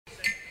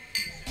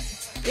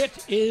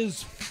It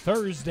is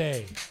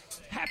Thursday.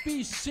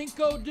 Happy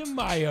Cinco de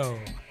Mayo.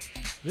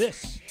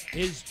 This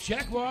is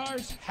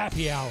Jaguars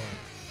Happy Hour.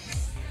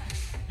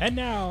 And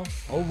now,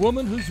 a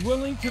woman who's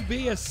willing to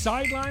be a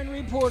sideline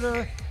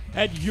reporter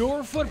at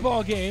your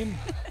football game,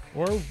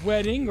 or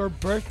wedding, or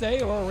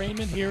birthday, or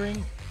arraignment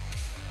hearing,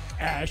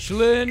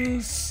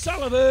 Ashlyn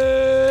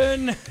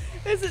Sullivan.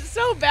 Is it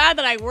so bad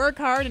that I work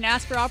hard and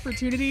ask for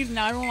opportunities and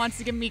now everyone wants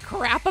to give me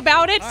crap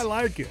about it? I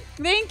like it.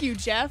 Thank you,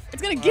 Jeff.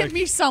 It's going to get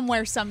me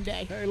somewhere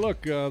someday. Hey,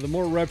 look, the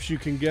more reps you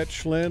can get,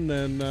 Schlinn,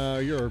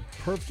 then you're a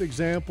perfect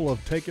example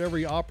of take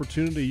every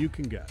opportunity you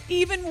can get.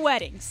 Even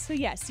weddings. So,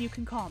 yes, you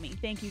can call me.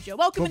 Thank you, Joe.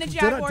 Welcome to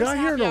Jaguars Did I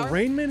hear an Happy Hour.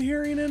 arraignment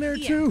hearing in there,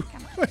 too?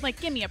 Come on. Like,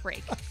 give me a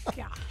break.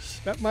 Gosh.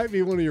 That might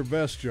be one of your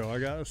best, Joe. I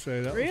got to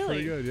say. That was Really?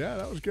 pretty good. Yeah,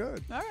 that was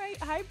good. All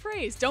right. High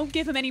praise. Don't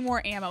give him any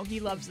more ammo. He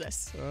loves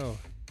this. Oh,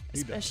 he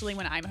Especially does.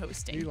 when I'm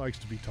hosting. He likes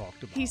to be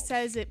talked about. He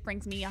says it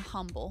brings me a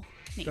humble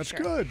nature. That's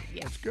good.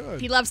 Yeah. That's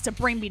good. He loves to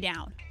bring me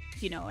down,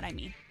 if you know what I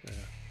mean.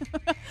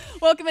 Yeah.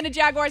 Welcome into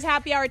Jaguars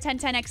Happy Hour,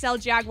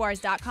 1010XL,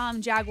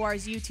 Jaguars.com,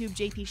 Jaguars YouTube.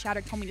 JP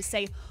Shattuck told me to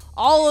say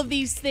all of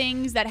these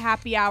things that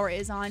Happy Hour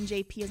is on.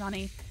 JP is on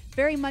a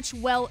very much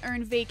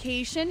well-earned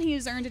vacation. He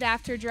has earned it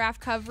after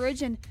draft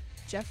coverage, and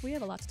Jeff, we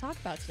have a lot to talk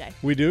about today.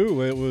 We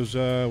do. It was,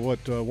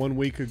 1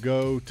 week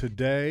ago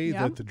today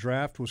Yeah. that the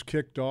draft was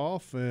kicked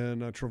off,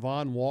 and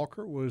Travon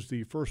Walker was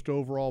the first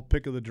overall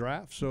pick of the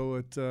draft.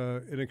 So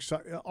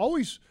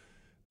the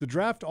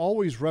draft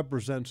always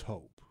represents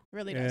hope.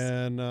 Really does.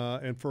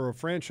 And for a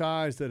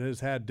franchise that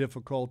has had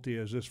difficulty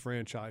as this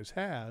franchise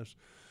has,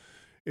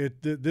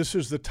 this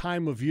is the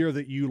time of year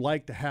that you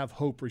like to have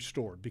hope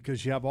restored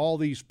because you have all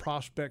these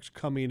prospects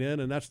coming in,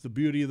 and that's the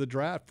beauty of the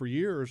draft. For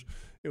years,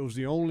 it was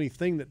the only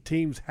thing that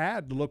teams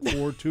had to look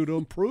forward to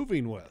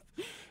improving with.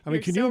 I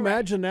mean, can you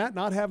imagine that,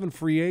 not having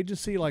free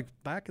agency? Like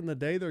back in the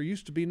day, there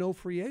used to be no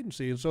free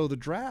agency, and so the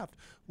draft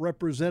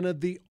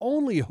represented the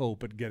only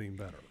hope at getting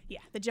better. Yeah,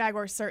 the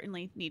Jaguars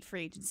certainly need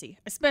free agency,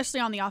 especially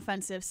on the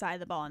offensive side of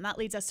the ball. And that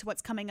leads us to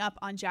what's coming up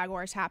on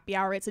Jaguars Happy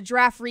Hour. It's a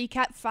draft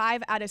recap,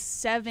 5 out of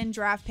 7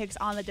 draft picks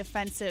on the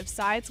defensive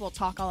side. So we'll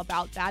talk all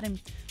about that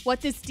and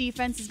what this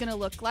defense is going to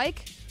look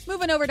like.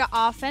 Moving over to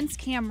offense,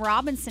 Cam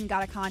Robinson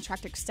got a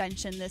contract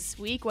extension this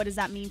week. What does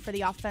that mean for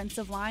the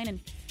offensive line, and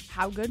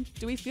how good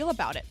do we feel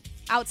about it?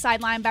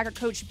 Outside linebacker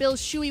coach Bill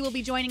Shuey will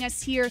be joining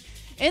us here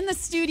in the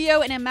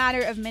studio in a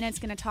matter of minutes.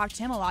 Going to talk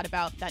to him a lot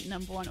about that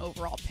number 1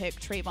 overall pick,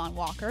 Travon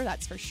Walker,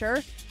 that's for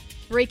sure.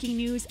 Breaking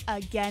news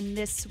again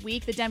this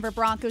week. The Denver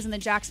Broncos and the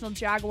Jacksonville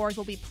Jaguars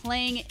will be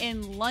playing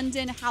in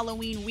London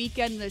Halloween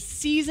weekend this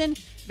season.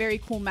 Very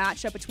cool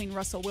matchup between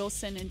Russell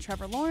Wilson and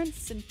Trevor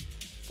Lawrence. And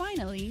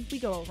finally, we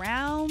go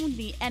around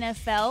the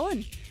NFL,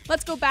 and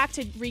let's go back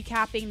to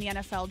recapping the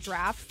NFL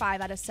draft.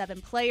 5 out of 7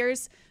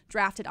 players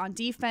drafted on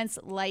defense,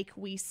 like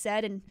we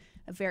said, and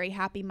a very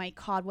happy Mike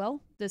Caldwell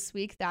this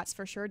week, that's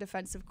for sure,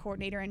 defensive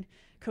coordinator. And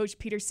Coach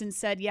Peterson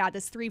said, yeah,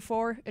 this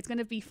 3-4, it's going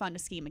to be fun to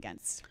scheme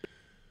against.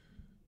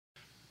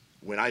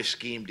 When I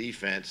scheme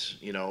defense,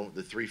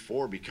 the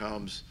 3-4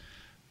 becomes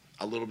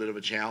a little bit of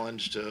a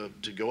challenge to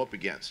go up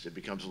against. It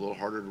becomes a little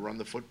harder to run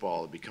the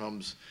football. It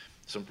becomes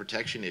some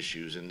protection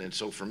issues. And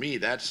so for me,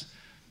 that's,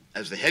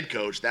 as the head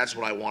coach, that's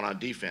what I want on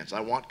defense. I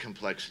want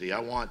complexity. I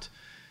want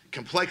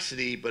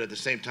complexity, but at the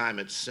same time,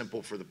 it's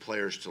simple for the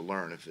players to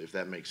learn, if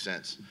that makes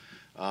sense.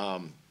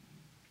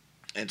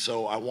 And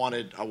so I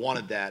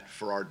wanted that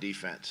for our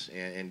defense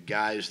and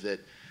guys that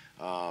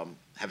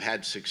have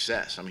had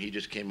success. I mean, he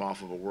just came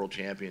off of a world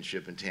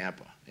championship in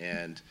Tampa,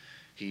 and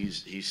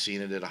he's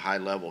seen it at a high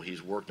level.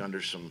 He's worked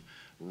under some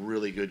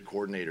really good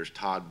coordinators,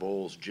 Todd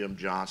Bowles, Jim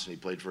Johnson. He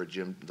played for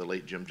the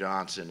late Jim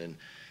Johnson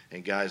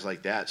and guys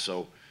like that.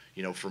 So,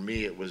 for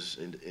me, it was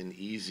an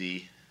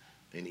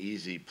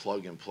easy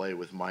plug and play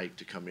with Mike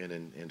to come in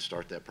and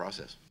start that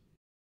process.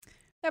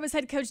 That was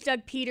head coach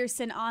Doug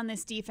Peterson on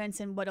this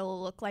defense and what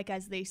it'll look like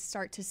as they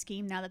start to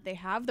scheme now that they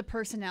have the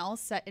personnel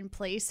set in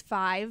place.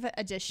 5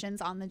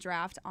 additions on the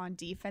draft on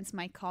defense.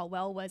 Mike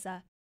Caldwell was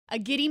a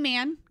giddy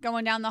man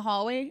going down the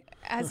hallway,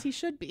 as he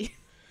should be.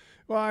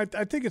 Well,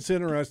 I think it's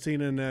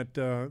interesting in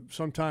that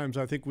sometimes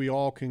I think we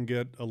all can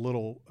get a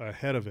little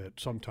ahead of it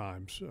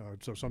sometimes.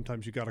 So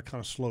sometimes you got to kind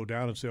of slow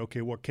down and say,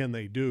 okay, what can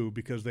they do?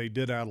 Because they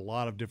did add a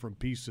lot of different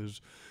pieces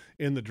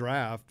in the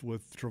draft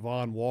with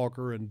Travon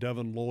Walker and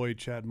Devin Lloyd,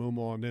 Chad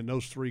Muma, and then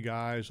those 3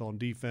 guys on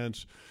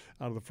defense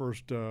out of the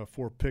first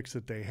 4 picks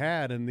that they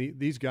had. And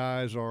these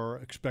guys are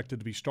expected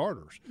to be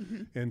starters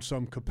in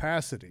some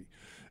capacity.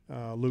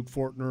 Luke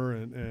Fortner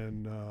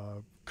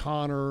and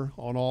Connor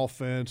on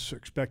offense,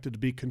 expected to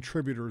be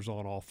contributors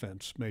on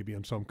offense, maybe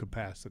in some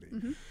capacity.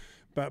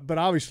 But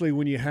obviously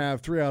when you have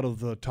 3 out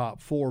of the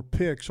top 4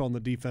 picks on the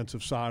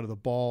defensive side of the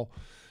ball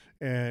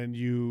and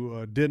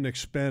you didn't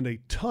expend a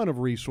ton of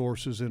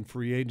resources in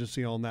free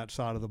agency on that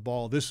side of the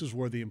ball, this is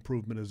where the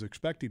improvement is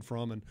expected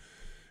from.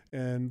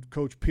 And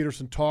Coach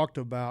Peterson talked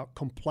about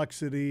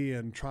complexity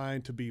and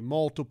trying to be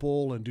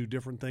multiple and do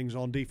different things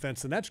on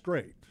defense, and that's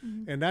great.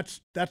 And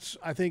that's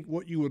I think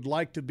what you would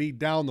like to be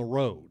down the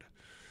road.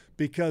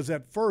 because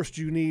at first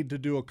you need to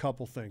do a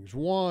couple things.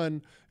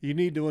 One, you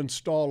need to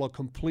install a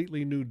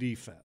completely new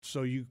defense.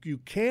 So you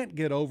can't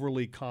get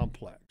overly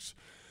complex.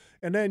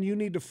 And then you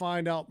need to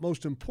find out,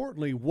 most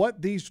importantly,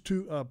 what these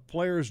two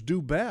players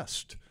do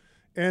best.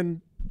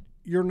 And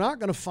you're not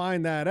going to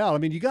find that out. I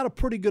mean, you got a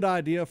pretty good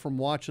idea from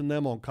watching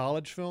them on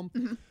college film.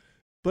 Mm-hmm.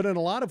 But in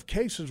a lot of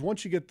cases,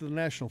 once you get to the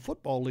National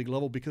Football League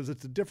level, because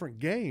it's a different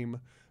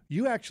game,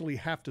 you actually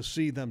have to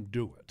see them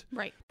do it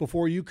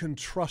before you can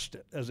trust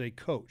it as a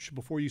coach,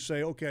 before you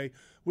say, okay,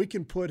 we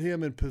can put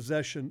him in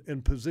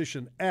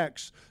position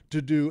X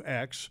to do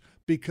X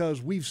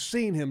because we've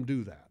seen him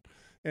do that.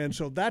 And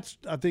so that's,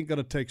 I think, going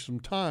to take some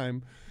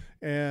time.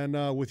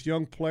 And with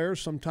young players,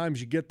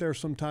 sometimes you get there,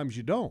 sometimes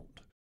you don't.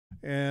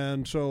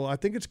 And so I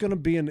think it's going to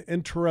be an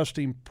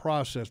interesting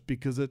process,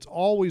 because it's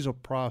always a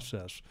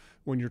process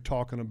when you're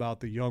talking about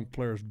the young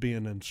players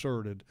being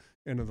inserted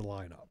into the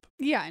lineup.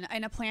 Yeah,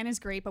 and a plan is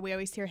great, but we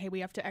always hear, hey, we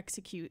have to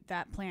execute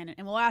that plan.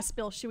 And we'll ask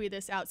Bill Shuey,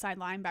 this outside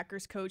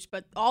linebackers coach,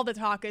 but all the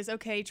talk is,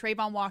 okay,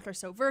 Travon Walker's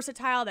so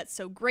versatile, that's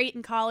so great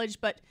in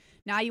college, but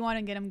now you want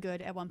to get him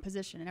good at one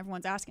position. And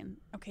everyone's asking,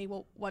 okay,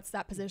 well, what's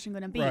that position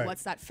going to be? Right.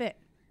 What's that fit?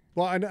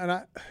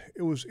 Well,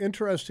 it was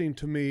interesting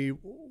to me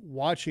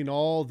watching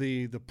all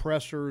the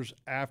pressers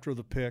after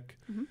the pick,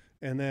 mm-hmm.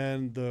 and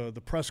then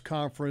the press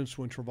conference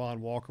when Travon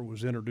Walker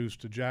was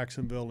introduced to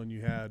Jacksonville, and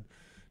you had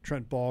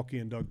Trent Baalke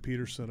and Doug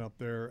Peterson up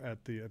there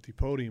at the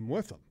podium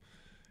with them.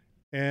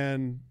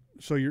 And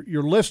so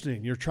you're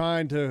listening. You're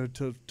trying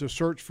to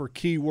search for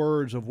key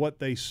words of what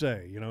they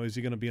say. You know, is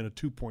he going to be in a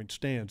 2-point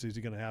stance? Is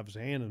he going to have his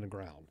hand in the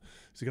ground?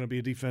 Is he going to be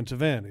a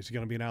defensive end? Is he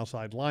going to be an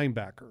outside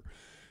linebacker?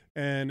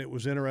 And it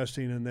was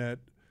interesting in that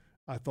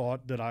I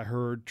thought that I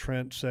heard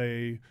Trent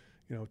say,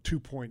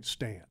 2-point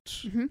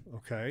stance. Mm-hmm.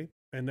 Okay.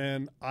 And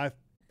then I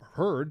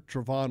heard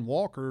Travon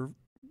Walker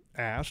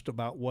asked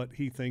about what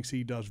he thinks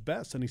he does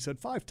best, and he said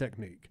 5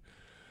 technique.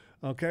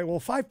 Okay,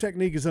 well, 5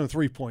 technique is in a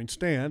 3-point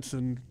stance,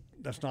 and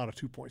that's not a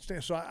 2-point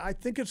stance. So I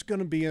think it's going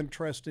to be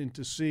interesting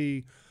to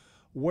see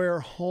where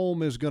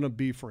home is going to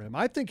be for him.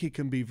 I think he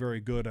can be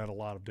very good at a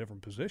lot of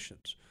different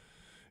positions.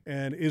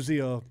 And is he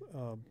a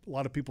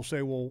lot of people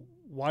say, well,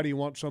 why do you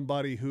want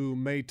somebody who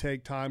may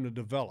take time to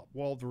develop?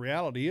 Well, the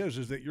reality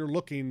is that you're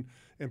looking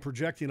and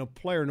projecting a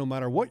player no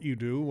matter what you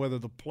do, whether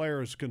the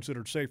player is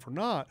considered safe or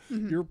not.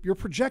 Mm-hmm. You're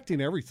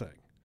projecting everything.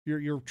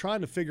 You're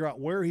trying to figure out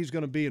where he's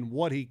going to be and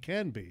what he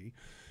can be.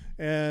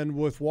 And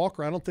with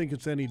Walker, I don't think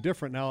it's any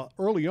different. Now,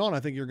 early on,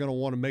 I think you're going to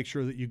want to make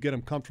sure that you get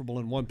him comfortable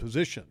in one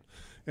position.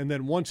 And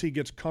then once he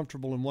gets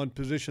comfortable in one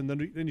position,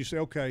 then you say,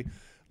 okay,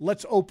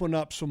 let's open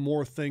up some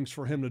more things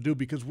for him to do,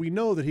 because we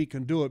know that he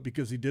can do it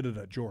because he did it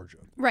at Georgia.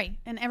 Right.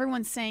 And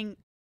everyone's saying,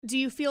 do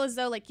you feel as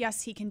though,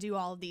 yes, he can do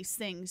all of these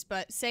things,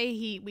 but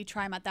say we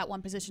try him at that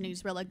one position,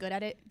 he's really good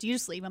at it. Do you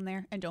just leave him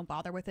there and don't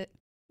bother with it?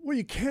 Well,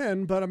 you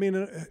can, but I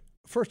mean,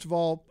 first of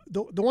all,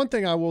 the one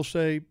thing I will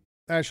say,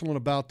 Ashlyn,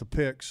 about the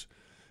picks,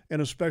 and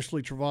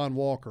especially Travon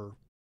Walker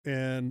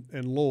and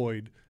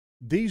Lloyd,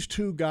 these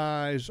two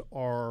guys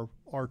are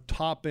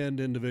top-end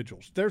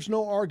individuals. There's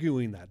no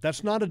arguing that.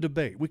 That's not a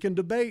debate. We can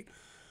debate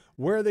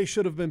where they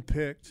should have been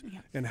picked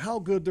and how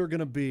good they're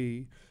going to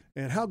be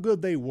and how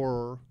good they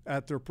were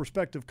at their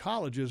respective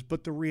colleges,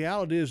 but the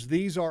reality is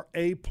these are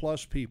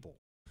A-plus people.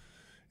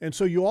 And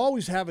so you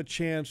always have a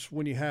chance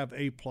when you have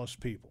A-plus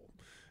people.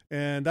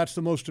 And that's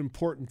the most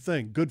important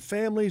thing. Good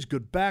families,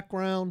 good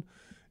background.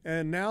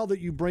 And now that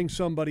you bring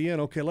somebody in,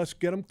 okay, let's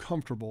get them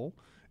comfortable.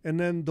 And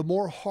then the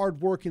more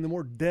hardworking, the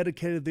more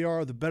dedicated they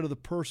are, the better the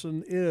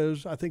person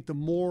is. I think the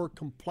more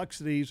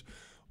complexities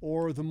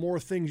or the more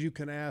things you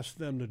can ask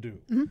them to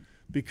do, mm-hmm.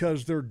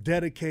 because they're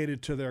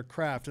dedicated to their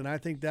craft. And I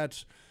think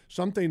that's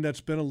something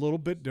that's been a little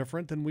bit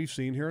different than we've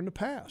seen here in the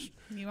past.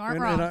 You aren't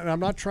wrong. And I'm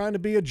not trying to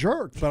be a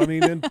jerk, but I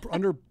mean,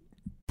 under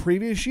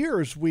previous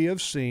years, we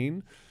have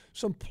seen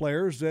some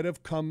players that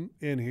have come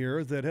in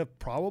here that have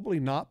probably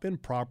not been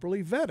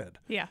properly vetted.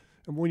 Yeah.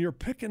 And when you're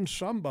picking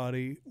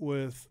somebody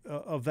with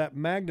of that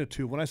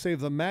magnitude, when I say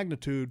the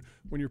magnitude,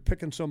 when you're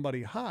picking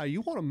somebody high,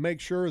 you want to make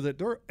sure that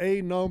they're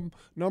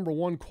number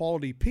one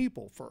quality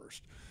people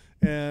first.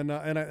 And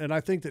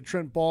I think that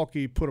Trent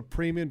Baalke put a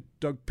premium,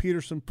 Doug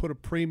Peterson put a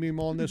premium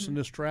on this in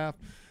this draft,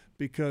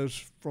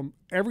 because from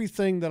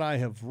everything that I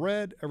have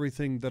read,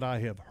 everything that I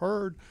have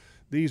heard,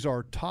 these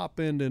are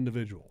top-end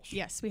individuals.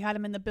 Yes, we had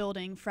them in the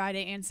building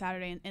Friday and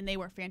Saturday, and they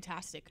were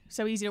fantastic.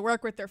 So easy to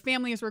work with. Their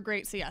families were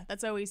great. So, yeah,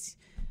 that's always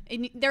 –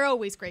 they're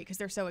always great because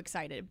they're so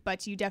excited.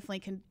 But you definitely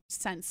can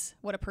sense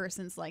what a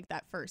person's like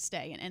that first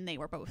day, and they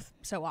were both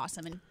so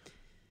awesome. And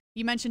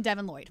you mentioned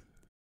Devin Lloyd.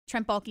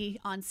 Trent Baalke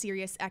on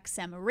Sirius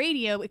XM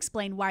Radio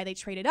explained why they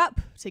traded up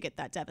to get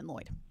that Devin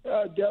Lloyd.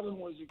 Devin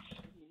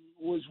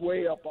was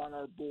way up on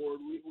our board.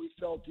 We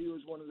felt he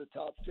was one of the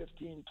top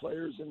 15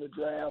 players in the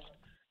draft.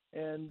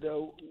 And,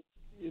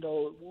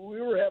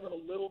 we were having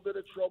a little bit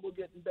of trouble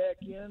getting back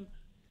in,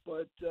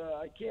 but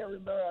I can't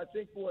remember. I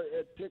think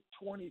at pick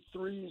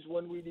 23 is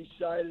when we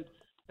decided,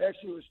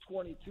 actually it was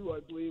 22, I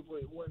believe,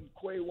 when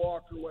Quay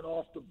Walker went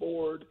off the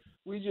board.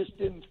 We just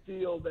didn't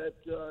feel that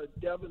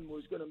Devin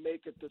was going to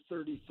make it to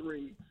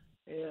 33.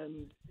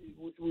 and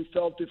we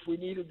felt if we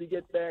needed to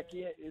get back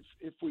in,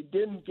 if we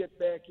didn't get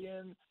back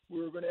in, we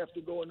were going to have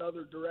to go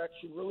another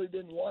direction. Really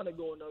didn't want to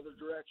go another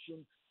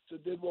direction, so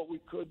did what we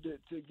could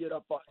to get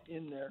up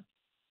in there.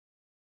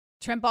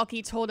 Trent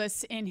Baalke told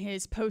us in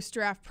his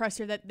post-draft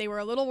presser that they were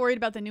a little worried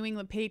about the New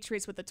England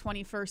Patriots with the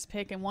 21st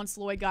pick, and once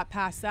Lloyd got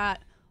past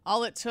that,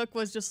 all it took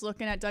was just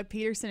looking at Doug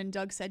Peterson, and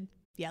Doug said,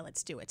 yeah,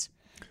 let's do it.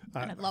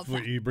 And I love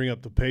that. You bring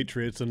up the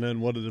Patriots, and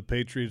then what did the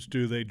Patriots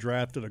do? They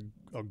drafted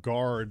a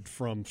guard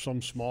from some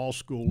small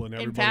school, and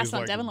everybody's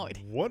like, Devin Lloyd.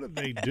 What did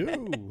they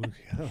do?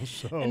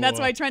 And that's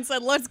why Trent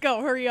said, let's go,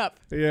 hurry up.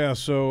 Yeah,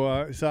 so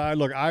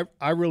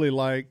I really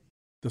like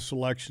the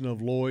selection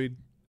of Lloyd.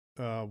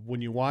 When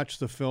you watch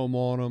the film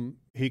on him,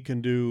 he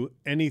can do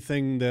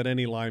anything that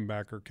any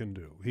linebacker can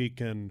do. He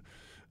can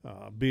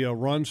be a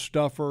run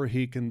stuffer.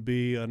 He can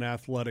be an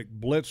athletic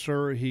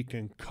blitzer. He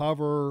can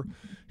cover.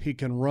 He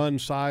can run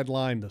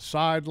sideline to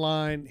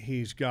sideline.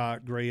 He's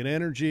got great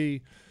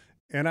energy.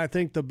 And I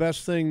think the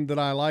best thing that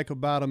I like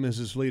about him is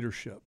his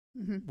leadership.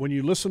 Mm-hmm. When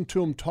you listen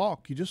to him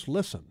talk, you just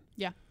listen.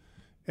 Yeah.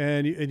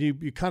 And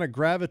you kind of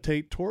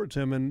gravitate towards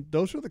him, and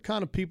those are the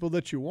kind of people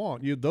that you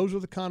want. Those are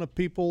the kind of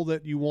people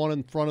that you want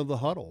in front of the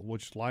huddle,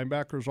 which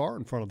linebackers are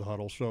in front of the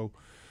huddle. So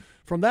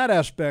from that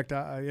aspect,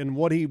 and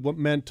what he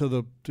meant to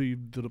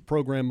the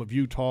program of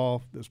Utah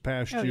this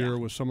past year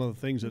with some of the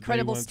things that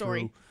incredible they went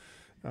story.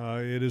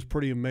 through, it is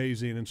pretty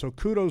amazing. And so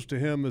kudos to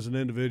him as an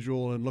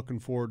individual, and looking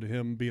forward to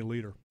him being a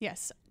leader.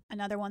 Yes,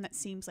 another one that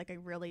seems like a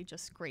really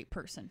just great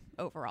person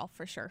overall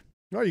for sure.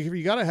 No,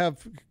 you got to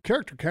have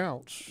character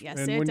counts. Yes,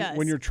 and it does.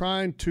 When you're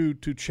trying to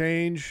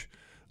change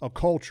a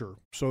culture,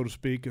 so to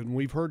speak, and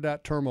we've heard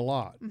that term a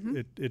lot,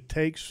 it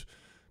takes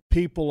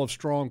people of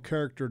strong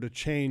character to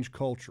change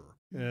culture.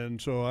 And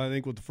so I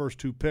think with the first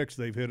two picks,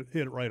 they've hit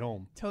it right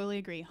home. Totally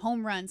agree.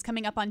 Home runs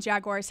coming up on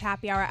Jaguars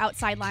Happy Hour.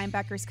 Outside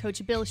linebackers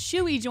coach Bill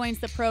Shuey joins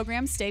the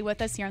program. Stay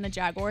with us here on the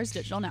Jaguars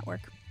Digital Network.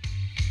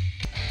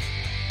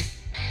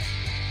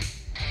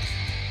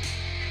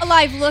 A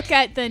live look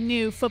at the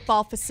new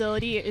football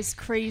facility. It is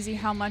crazy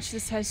how much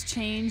this has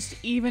changed.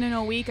 Even in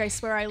a week, I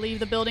swear I leave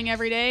the building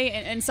every day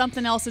and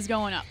something else is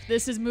going up.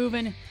 This is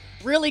moving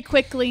really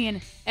quickly, and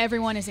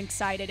everyone is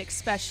excited,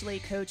 especially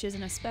coaches,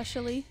 and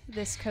especially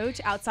this coach.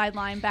 Outside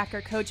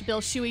linebacker coach Bill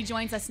Shuey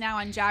joins us now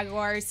on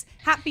Jaguars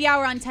Happy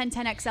Hour on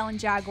 1010XL and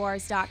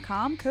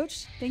Jaguars.com.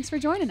 Coach, thanks for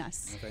joining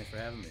us. Well, thanks for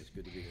having me. It's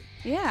good to be here.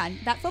 Yeah, and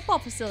that football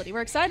facility.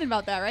 We're excited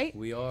about that, right?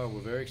 We are.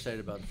 We're very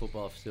excited about the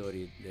football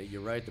facility.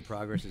 You're right. The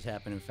progress is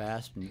happening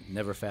fast,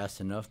 never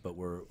fast enough, but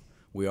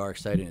we are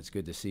excited. It's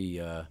good to see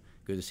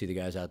the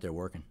guys out there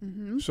working.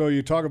 Mm-hmm. So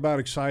you talk about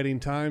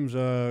exciting times.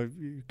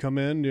 You come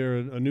in, you're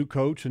a new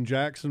coach in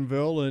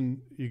Jacksonville,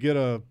 and you get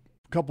a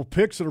couple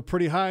picks that are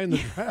pretty high in the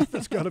draft.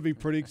 That's got to be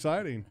pretty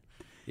exciting.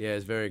 Yeah,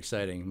 it's very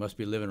exciting. Must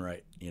be living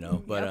right, you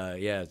know. But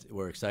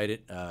we're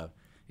excited.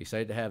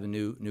 Excited to have the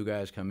new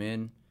guys come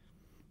in.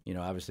 You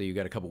know, obviously you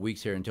got a couple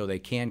weeks here until they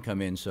can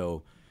come in.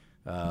 So,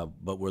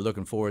 but we're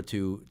looking forward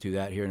to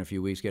that here in a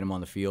few weeks. Get them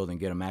on the field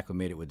and get them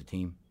acclimated with the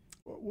team.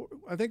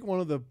 I think one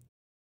of the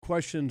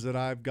questions that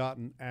I've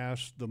gotten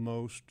asked the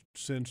most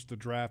since the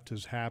draft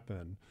has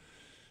happened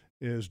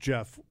is,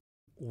 Jeff,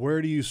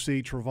 where do you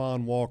see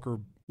Travon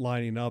Walker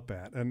lining up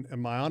at? And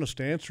my honest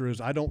answer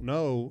is I don't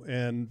know,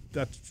 and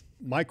that's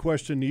my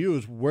question to you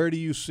is where do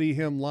you see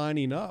him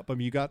lining up? I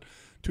mean, you got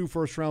 2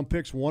 first-round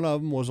picks. One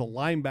of them was a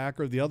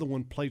linebacker. The other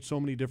one played so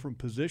many different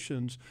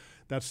positions.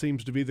 That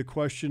seems to be the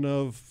question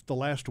of the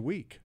last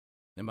week.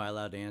 Am I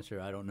allowed to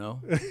answer? I don't know.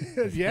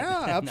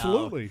 Yeah,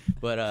 absolutely. No,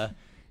 but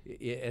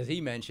as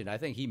he mentioned, I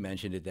think he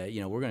mentioned it that,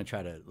 you know, we're going to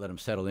try to let him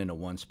settle into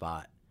one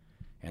spot.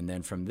 And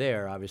then from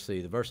there,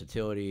 obviously, the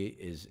versatility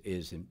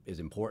is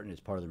important.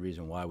 It's part of the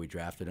reason why we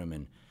drafted him,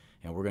 and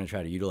we're going to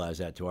try to utilize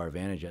that to our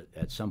advantage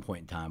at some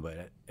point in time.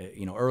 But,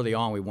 you know, early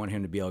on, we want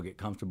him to be able to get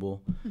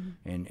comfortable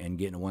and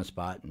get into one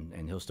spot,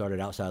 and he'll start at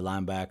outside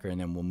linebacker, and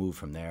then we'll move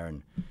from there.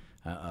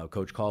 And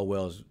Coach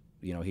Caldwell's,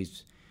 you know,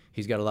 he's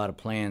got a lot of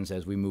plans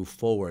as we move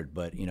forward,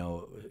 but, you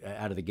know,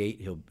 out of the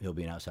gate, he'll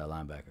be an outside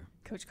linebacker.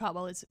 Coach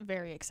Caldwell is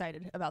very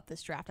excited about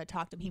this draft. I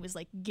talked to him. He was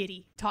like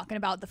giddy talking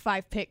about the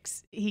 5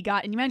 picks he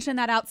got. And you mentioned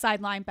that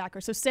outside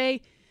linebacker. So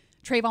say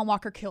Travon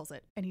Walker kills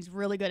it and he's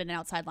really good at an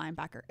outside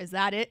linebacker. Is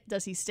that it?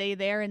 Does he stay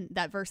there and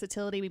that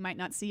versatility, we might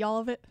not see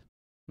all of it?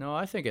 No,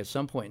 I think at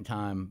some point in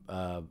time,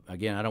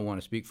 again, I don't want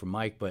to speak for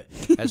Mike, but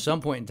at some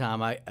point in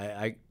time,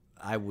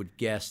 I would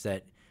guess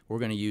that we're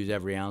going to use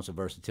every ounce of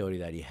versatility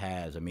that he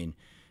has. I mean,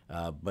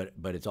 but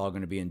it's all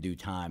going to be in due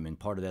time, and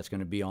part of that's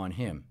going to be on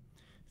him.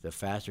 The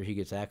faster he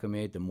gets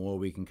acclimated, the more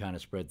we can kind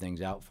of spread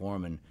things out for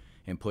him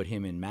and put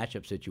him in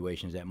matchup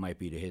situations that might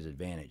be to his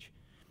advantage.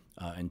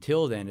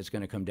 Until then, it's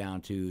going to come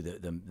down to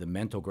the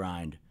mental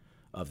grind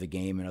of the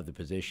game and of the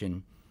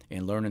position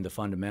and learning the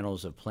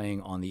fundamentals of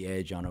playing on the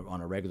edge on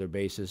a regular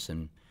basis.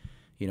 And,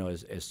 you know,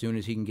 as soon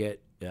as he can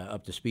get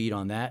up to speed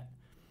on that,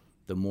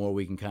 the more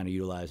we can kind of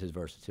utilize his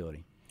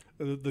versatility.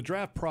 The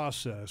draft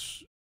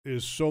process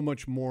is so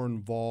much more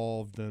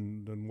involved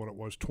than what it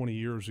was 20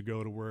 years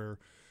ago, to where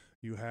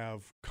You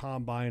have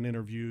combine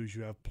interviews.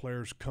 You have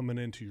players coming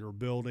into your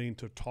building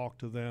to talk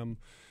to them.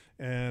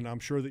 And I'm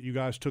sure that you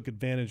guys took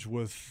advantage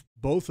with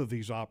both of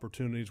these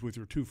opportunities with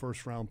your 2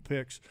 first-round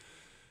picks.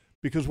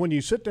 Because when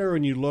you sit there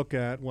and you look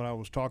at what I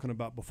was talking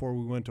about before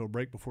we went to a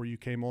break, before you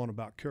came on,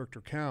 about character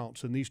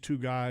counts, and these 2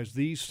 guys,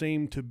 these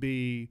seem to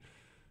be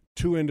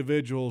 2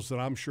 individuals that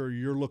I'm sure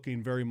you're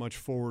looking very much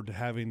forward to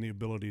having the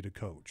ability to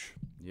coach.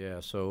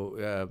 Yeah,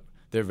 so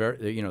they're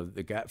very, you know,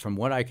 the guy, from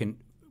what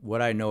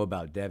I know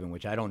about Devin,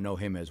 which I don't know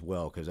him as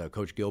well, because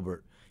Coach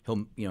Gilbert,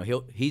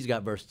 he's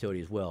got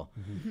versatility as well,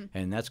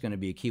 and that's going to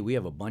be a key. We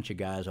have a bunch of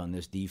guys on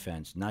this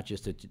defense, not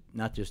just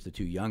the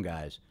 2 young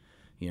guys.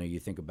 You know,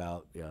 you think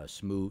about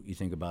Smoot, you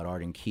think about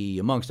Arden Key,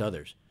 amongst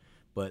others,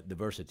 but the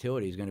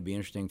versatility is going to be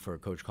interesting for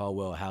Coach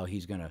Caldwell, how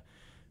he's going to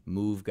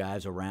move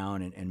guys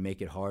around and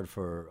make it hard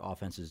for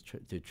offenses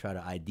to try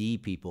to ID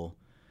people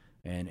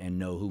and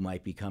know who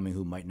might be coming,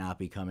 who might not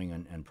be coming,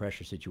 and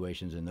pressure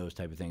situations and those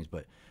type of things.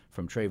 But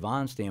from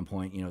Trayvon's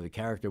standpoint, you know, the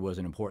character was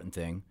an important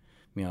thing,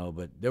 you know,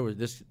 but there was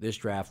this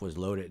draft was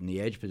loaded in the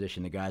edge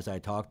position. The guys I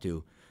talked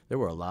to, there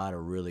were a lot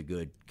of really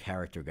good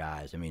character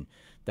guys. I mean,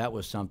 that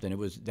was something.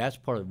 That's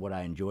part of what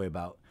I enjoy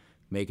about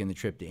making the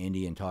trip to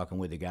Indy and talking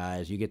with the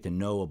guys. You get to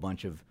know a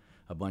bunch of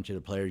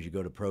the players. You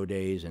go to pro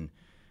days and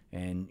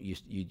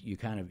you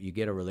kind of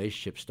get a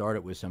relationship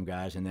started with some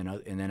guys, and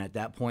then at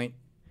that point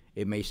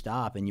it may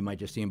stop, and you might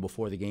just see him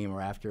before the game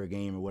or after a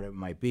game or whatever it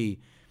might be.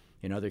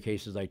 In other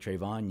cases like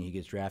Trayvon, he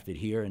gets drafted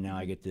here, and now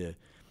I get to,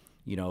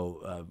 you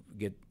know,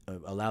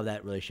 allow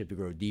that relationship to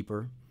grow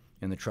deeper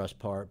in the trust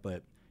part.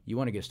 But you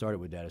want to get started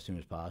with that as soon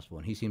as possible.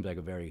 And he seems like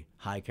a very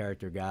high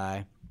character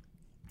guy,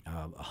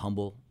 a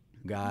humble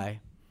guy,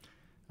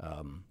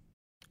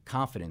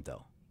 confident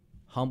though,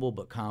 humble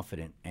but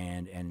confident,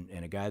 and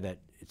a guy that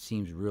it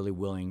seems really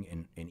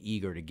willing and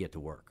eager to get to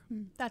work.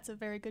 That's a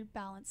very good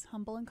balance,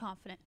 humble and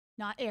confident,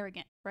 not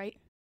arrogant, right?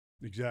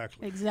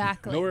 Exactly.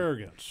 Exactly. No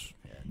arrogance.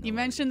 Yeah, You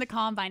mentioned the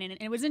combine, and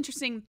it was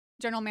interesting.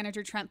 General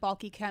Manager Trent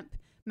Baalke kept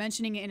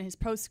mentioning it in his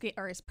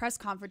press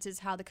conferences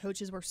how the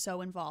coaches were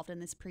so involved in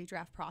this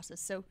pre-draft process.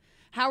 So,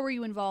 how were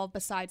you involved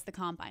besides the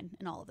combine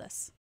in all of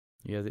this?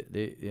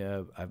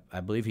 Yeah,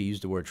 I believe he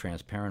used the word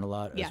transparent a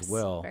lot as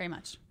well. Yes, very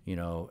much. You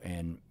know,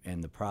 and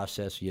the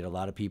process. You had a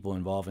lot of people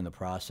involved in the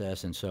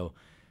process, and so.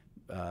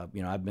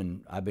 You know,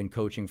 I've been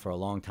coaching for a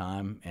long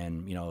time,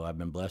 and you know, I've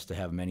been blessed to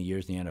have many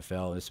years in the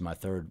NFL. This is my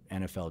 3rd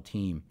NFL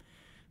team,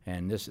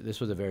 and this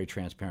was a very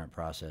transparent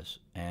process.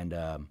 And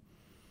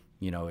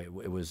you know,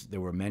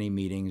 there were many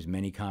meetings,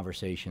 many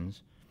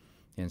conversations,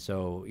 and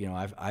so you know,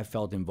 I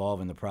felt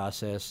involved in the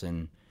process,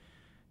 and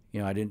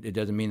you know, it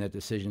doesn't mean that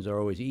decisions are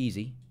always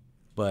easy,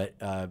 but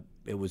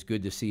it was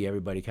good to see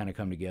everybody kind of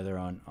come together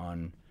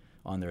on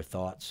their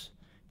thoughts.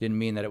 Didn't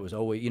mean that it was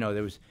always, you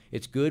know,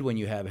 it's good when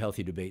you have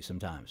healthy debate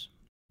sometimes.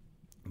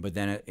 But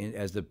then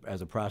as the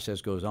process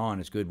goes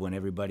on, it's good when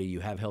you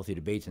have healthy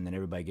debates and then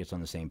everybody gets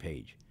on the same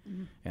page.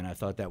 Mm-hmm. And I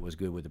thought that was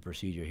good with the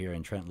procedure here,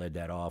 and Trent led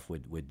that off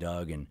with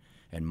Doug and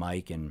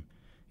Mike, and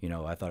you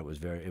know, I thought it was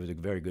a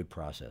very good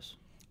process.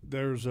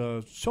 There's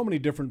so many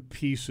different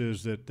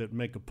pieces that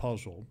make a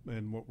puzzle,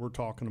 and what we're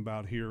talking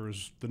about here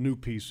is the new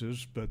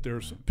pieces, but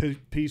there's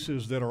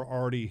pieces that are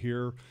already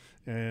here,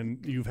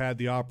 and you've had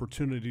the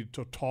opportunity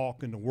to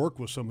talk and to work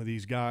with some of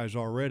these guys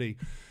already.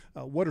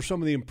 What are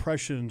some of the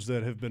impressions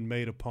that have been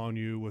made upon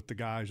you with the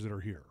guys that are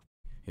here?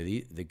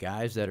 Yeah, the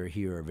guys that are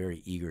here are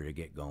very eager to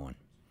get going.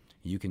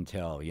 You can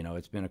tell. You know,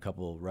 it's been a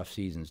couple rough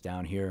seasons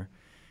down here,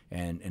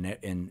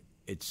 and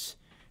it's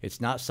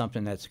not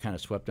something that's kind of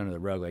swept under the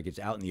rug. Like, it's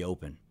out in the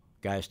open.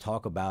 Guys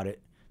talk about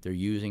it. They're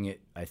using it,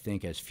 I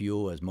think, as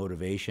fuel, as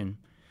motivation.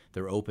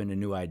 They're open to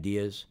new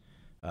ideas.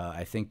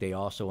 I think they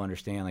also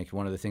understand, like,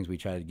 one of the things we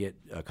try to get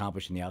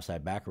accomplished in the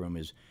outside back room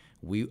is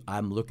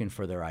I'm looking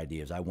for their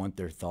ideas. I want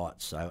their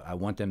thoughts. I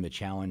want them to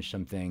challenge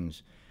some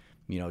things.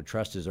 You know,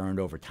 trust is earned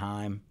over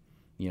time.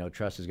 You know,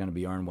 trust is going to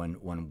be earned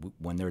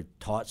when they're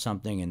taught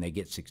something and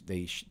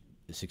the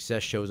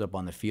success shows up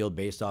on the field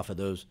based off of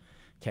those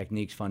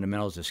techniques,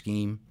 fundamentals, the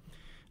scheme.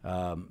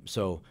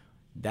 So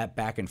that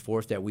back and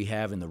forth that we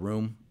have in the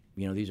room,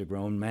 you know, these are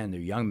grown men. They're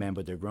young men,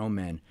 but they're grown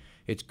men.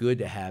 It's good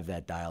to have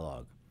that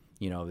dialogue.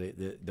 You know,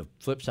 the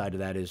flip side of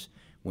that is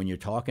when you're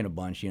talking a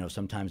bunch, you know,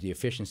 sometimes the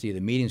efficiency of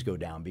the meetings go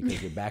down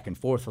because you're back and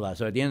forth a lot.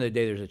 So at the end of the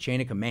day, there's a chain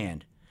of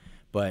command.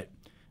 But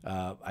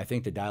I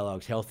think the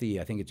dialogue's healthy.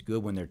 I think it's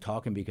good when they're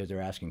talking because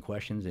they're asking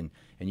questions. And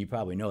you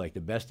probably know, like,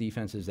 the best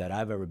defenses that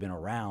I've ever been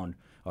around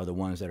are the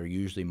ones that are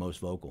usually most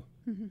vocal.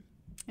 Mm-hmm.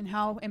 And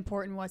how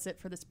important was it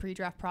for this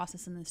pre-draft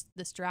process and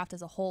this draft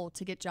as a whole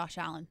to get Josh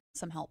Allen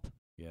some help?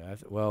 Yeah,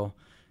 well,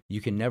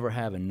 you can never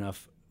have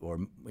enough or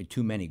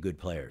too many good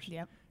players.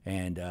 Yep.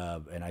 And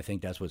I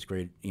think that's what's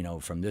great, you know,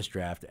 from this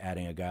draft,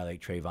 adding a guy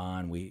like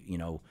Trayvon.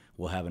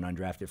 We'll have an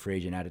undrafted free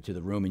agent added to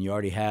the room, and you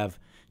already have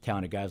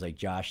talented guys like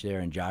Josh there,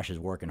 and Josh is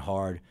working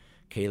hard.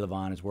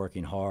 Kayvon is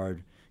working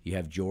hard. You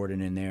have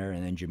Jordan in there,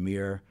 and then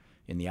Jameer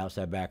in the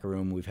outside back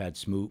room. We've had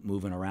Smoot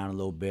moving around a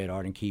little bit,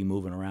 Arden Key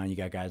moving around. You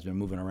got guys been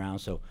moving around,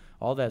 so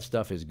all that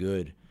stuff is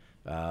good.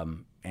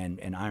 And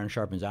iron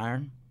sharpens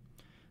iron.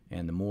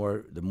 And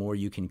the more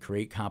you can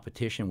create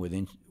competition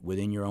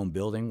within your own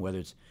building, whether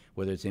it's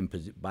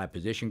by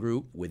position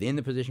group, within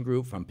the position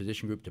group, from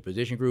position group to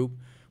position group,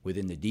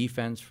 within the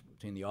defense,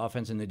 between the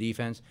offense and the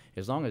defense,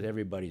 as long as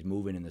everybody's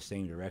moving in the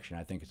same direction,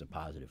 I think it's a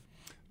positive.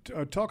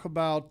 Talk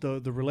about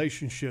the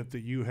relationship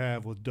that you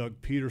have with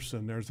Doug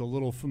Peterson. There's a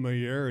little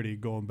familiarity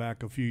going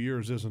back a few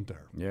years, isn't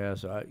there? Yeah,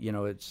 so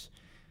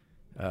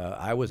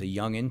I was a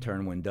young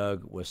intern when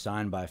Doug was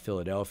signed by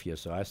Philadelphia.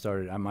 So I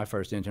started my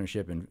first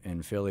internship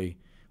in Philly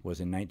was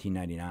in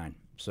 1999.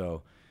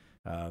 So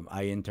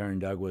I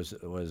interned. Doug was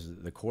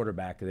the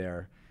quarterback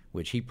there,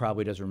 which he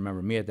probably doesn't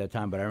remember me at that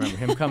time, but I remember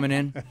him coming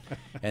in.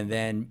 And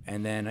then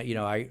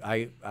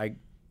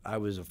I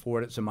was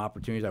afforded some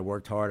opportunities. I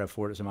worked hard. I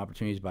afforded some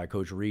opportunities by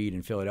Coach Reed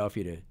in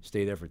Philadelphia to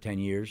stay there for 10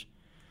 years.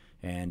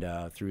 And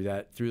through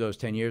those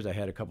 10 years, I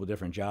had a couple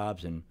different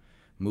jobs and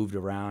moved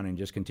around and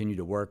just continued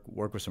to work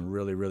with some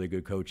really, really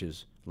good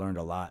coaches. Learned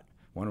a lot.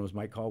 One was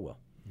Mike Caldwell.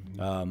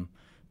 Mm-hmm.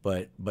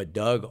 But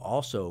Doug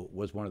also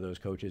was one of those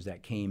coaches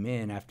that came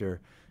in after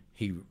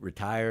he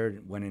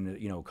retired, went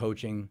into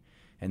coaching,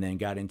 and then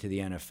got into the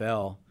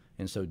NFL.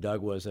 And so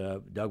Doug was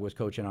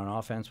coaching on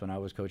offense when I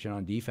was coaching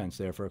on defense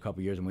there for a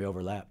couple years, and we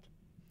overlapped.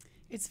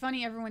 It's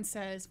funny, everyone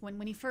says when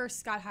he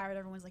first got hired,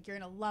 everyone's like, you're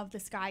going to love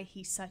this guy.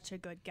 He's such a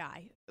good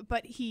guy.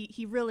 But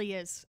he really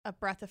is a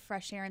breath of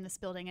fresh air in this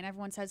building, and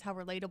everyone says how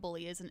relatable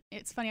he is. And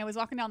it's funny, I was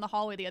walking down the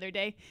hallway the other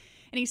day,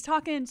 and he's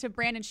talking to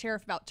Brandon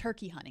Sheriff about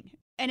turkey hunting.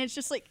 And it's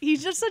just like,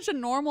 he's just such a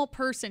normal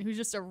person who's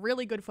just a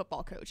really good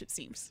football coach, it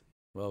seems.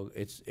 Well,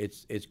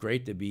 it's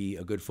great to be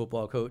a good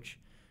football coach.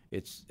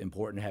 It's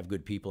important to have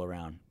good people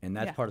around, and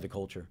that's part of the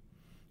culture.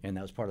 And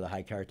that was part of the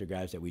high character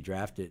guys that we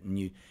drafted. And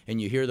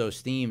you hear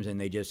those themes,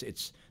 and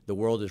the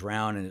world is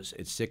round and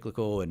it's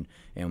cyclical, and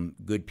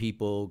good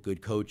people,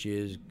 good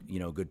coaches,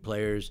 good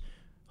players,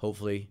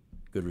 hopefully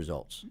good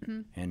results.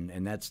 Mm-hmm.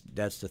 And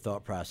that's the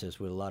thought process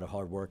with a lot of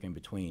hard work in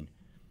between.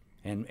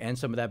 And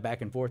some of that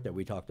back and forth that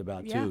we talked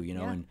about too,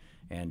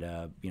 and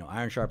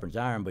iron sharpens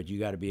iron, but you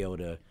got to be able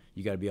to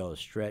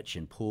stretch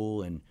and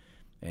pull and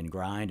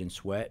grind and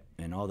sweat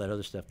and all that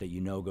other stuff that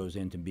goes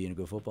into being a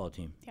good football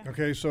team. Yeah.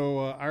 Okay, so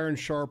iron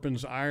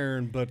sharpens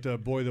iron, but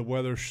boy, the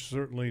weather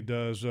certainly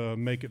does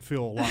make it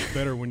feel a lot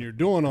better when you're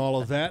doing all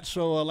of that.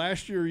 So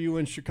last year you were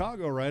in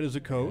Chicago, right, as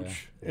a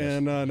coach,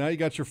 and now you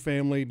got your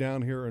family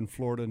down here in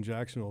Florida in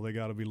Jacksonville. They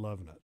got to be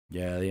loving it.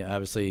 Yeah,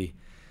 obviously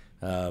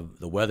the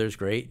weather's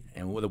great,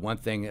 and the one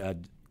thing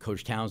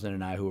Coach Townsend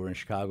and I, who were in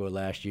Chicago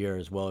last year,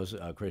 as well as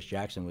Chris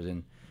Jackson was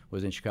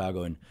in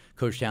Chicago, and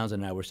Coach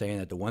Townsend and I were saying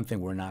that the one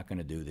thing we're not going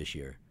to do this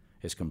year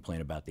is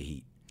complain about the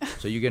heat.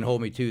 So you can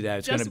hold me to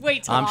that.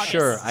 Wait till August.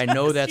 Sure. I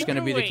know that's going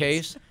to be the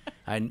case.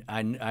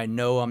 I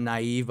know I'm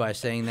naive by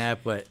saying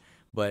that, but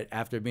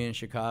after being in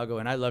Chicago,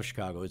 and I love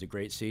Chicago, it's a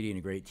great city and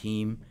a great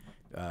team.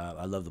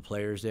 I love the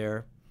players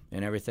there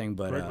and everything.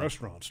 But great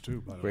restaurants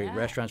too. By the way. Great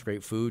restaurants,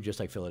 great food, just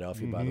like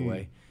Philadelphia, by the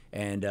way.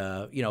 And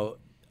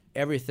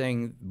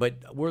everything.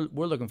 But we're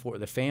looking forward.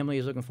 The family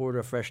is looking forward to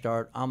a fresh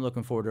start. I'm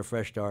looking forward to a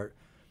fresh start.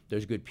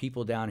 There's good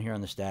people down here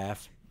on the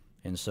staff,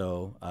 and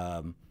so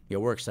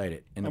we're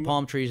excited. And the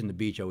palm trees and the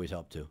beach always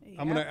help too.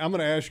 Yeah. I'm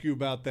gonna ask you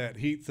about that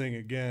heat thing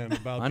again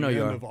about the end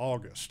of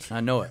August. I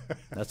know it.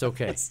 That's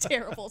okay. It's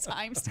terrible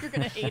times. You're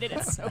gonna hate it.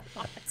 It's so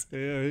hot. Yeah,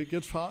 it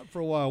gets hot for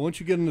a while. Once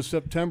you get into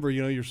September,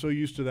 you're so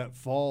used to that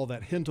fall,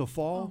 that hint of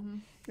fall. Mm-hmm.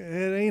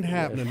 It ain't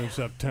happening in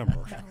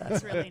September. No,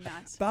 it's really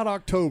not. About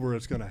October,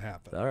 it's going to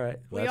happen. All right.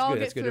 Well, we all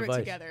get through it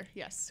together.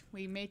 Yes,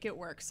 we make it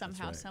work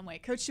somehow, some way.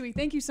 Coach Shuey,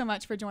 thank you so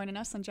much for joining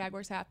us on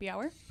Jaguars Happy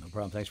Hour. No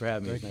problem. Thanks for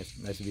having me. It's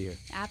nice to be here.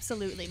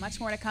 Absolutely. Much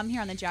more to come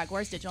here on the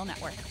Jaguars Digital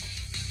Network.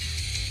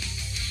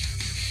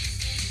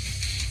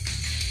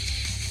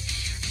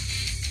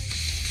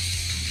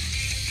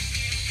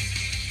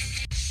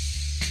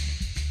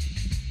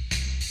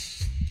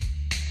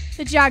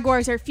 The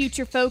Jaguars are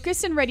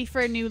future-focused and ready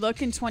for a new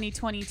look in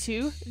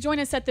 2022. Join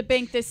us at the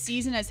bank this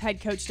season as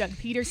head coach Doug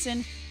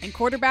Peterson and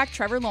quarterback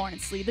Trevor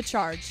Lawrence lead the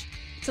charge.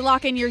 To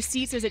lock in your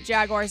seats, visit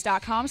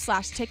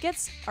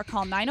jaguars.com/tickets or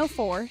call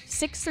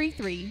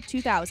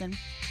 904-633-2000.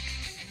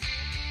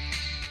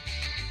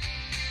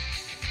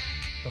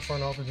 The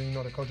front office and,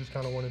 the coaches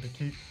kind of wanted to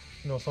keep,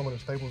 some of the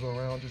staples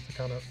around just to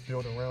kind of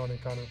build around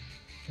and kind of,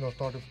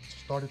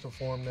 started to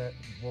form that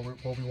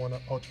what we want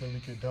to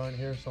ultimately get done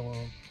here. So,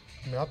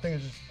 I think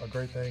it's just a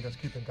great thing that's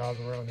keeping guys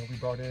around that we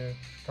brought in,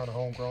 kind of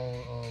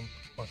homegrown,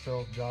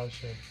 myself,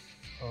 Josh, and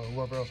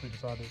whoever else we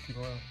decided to keep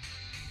around.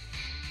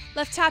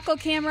 Left tackle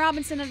Cam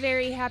Robinson, a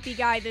very happy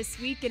guy this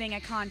week, getting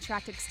a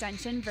contract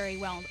extension, very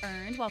well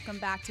earned. Welcome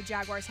back to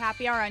Jaguars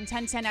Happy Hour on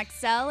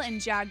 1010XL and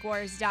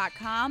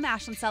Jaguars.com.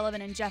 Ashlyn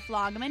Sullivan and Jeff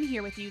Loggeman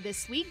here with you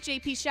this week.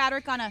 JP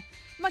Shadrick on a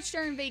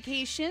much-earned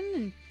vacation,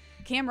 and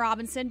Cam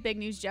Robinson, big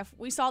news, Jeff.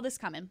 We saw this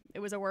coming. It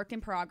was a work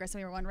in progress,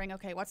 and we were wondering,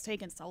 okay, what's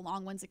taking so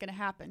long? When's it going to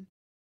happen?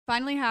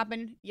 Finally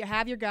happened. You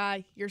have your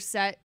guy. You're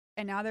set.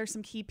 And now there's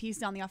some key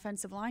pieces on the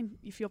offensive line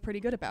you feel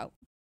pretty good about.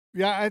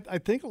 Yeah, I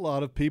think a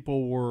lot of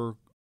people were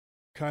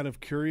kind of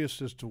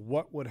curious as to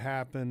what would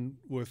happen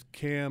with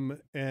Cam,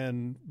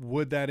 and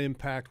would that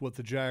impact what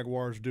the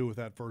Jaguars do with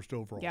that first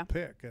overall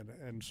pick.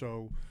 And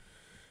so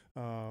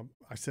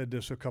I said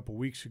this a couple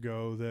weeks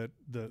ago, that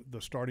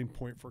the starting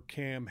point for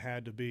Cam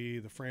had to be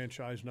the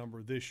franchise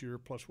number this year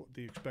plus what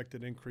the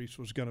expected increase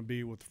was going to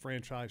be with the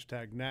franchise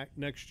tag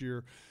next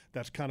year.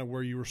 That's kind of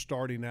where you were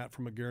starting at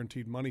from a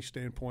guaranteed money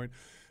standpoint.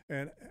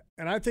 And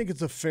I think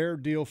it's a fair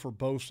deal for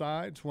both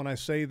sides when I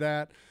say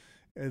that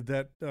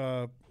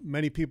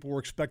many people were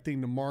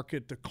expecting the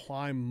market to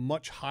climb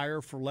much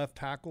higher for left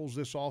tackles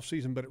this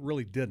offseason, but it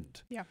really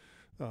didn't. Yeah.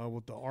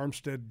 With the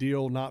Armstead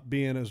deal not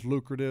being as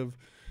lucrative,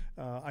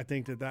 I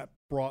think that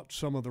brought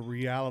some of the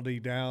reality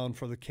down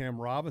for the Cam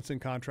Robinson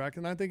contract,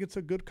 and I think it's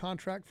a good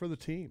contract for the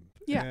team.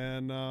 Yeah.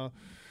 And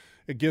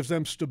it gives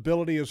them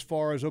stability as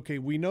far as, okay,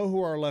 we know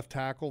who our left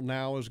tackle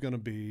now is going to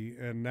be,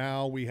 and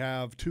now we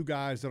have two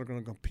guys that are going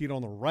to compete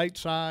on the right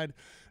side,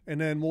 and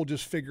then we'll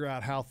just figure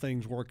out how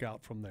things work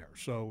out from there.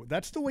 So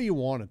that's the way you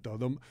want it,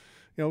 though.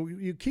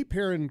 You keep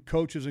hearing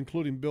coaches,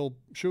 including Bill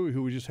Shuey,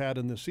 who we just had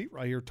in the seat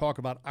right here, talk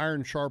about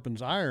iron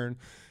sharpens iron,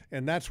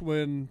 and that's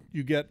when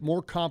you get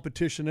more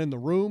competition in the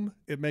room.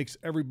 It makes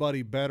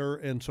everybody better,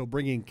 and so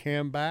bringing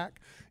Cam back,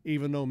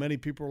 even though many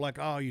people are like,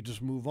 oh, you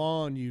just move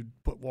on, you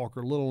put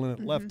Walker Little in at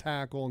left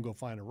tackle and go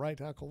find a right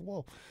tackle.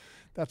 Well,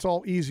 that's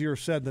all easier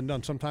said than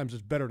done. Sometimes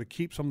it's better to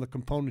keep some of the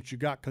components you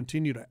got,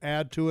 continue to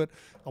add to it,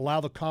 allow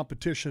the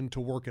competition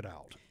to work it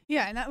out.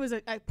 Yeah, and that was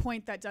a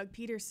point that Doug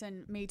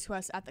Peterson made to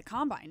us at the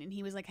Combine. And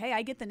he was like, hey,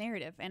 I get the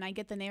narrative. And I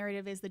get the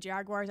narrative is the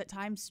Jaguars at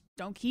times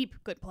don't keep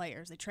good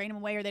players. They trade them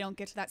away or they don't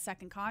get to that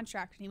second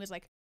contract. And he was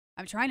like,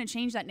 I'm trying to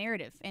change that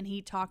narrative. And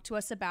he talked to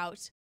us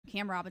about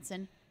Cam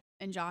Robinson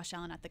and Josh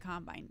Allen at the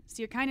Combine.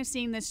 So you're kind of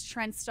seeing this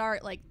trend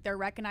start, like they're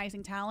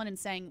recognizing talent and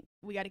saying,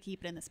 we got to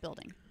keep it in this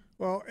building.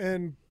 Well,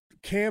 and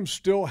Cam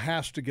still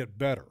has to get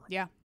better.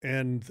 Yeah.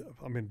 And,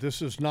 I mean,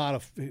 this is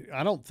not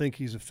I don't think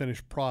he's a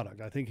finished product.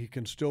 I think he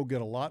can still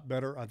get a lot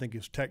better. I think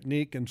his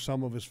technique and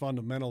some of his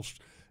fundamentals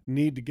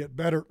need to get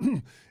better.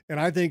 And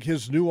I think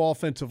his new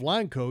offensive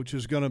line coach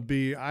is going to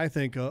be, I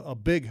think, a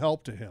big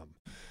help to him,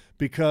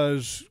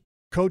 because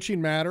coaching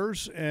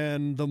matters,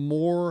 and the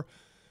more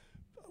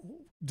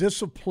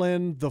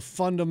disciplined the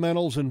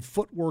fundamentals and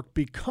footwork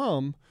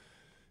become.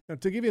 Now,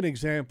 to give you an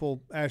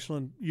example,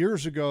 Ashlyn,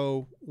 years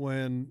ago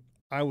when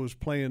I was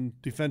playing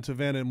defensive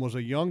end and was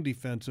a young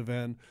defensive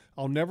end,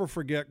 I'll never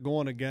forget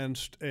going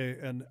against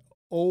an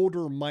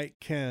older Mike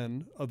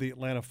Ken of the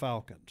Atlanta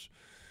Falcons.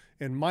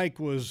 And Mike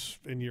was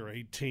in year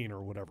 18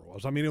 or whatever it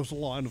was. I mean, it was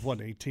long, it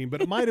wasn't 18,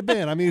 but it might have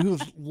been. I mean, he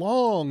was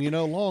long,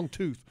 long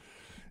tooth.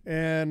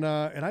 And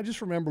I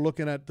just remember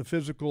looking at the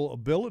physical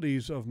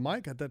abilities of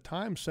Mike at that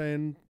time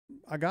saying,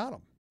 I got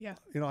him. Yeah.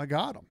 I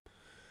got him.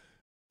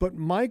 But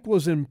Mike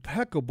was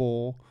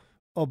impeccable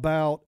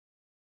about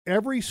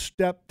every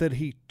step that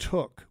he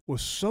took,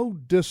 was so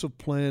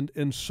disciplined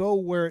and so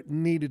where it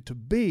needed to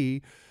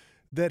be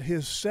that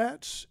his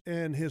sets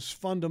and his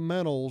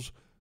fundamentals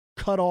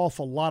cut off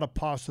a lot of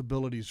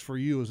possibilities for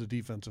you as a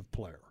defensive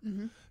player,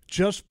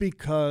 just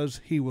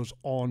because he was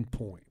on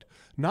point.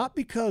 Not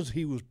because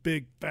he was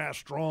big, fast,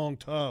 strong,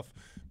 tough,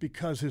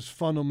 because his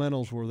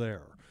fundamentals were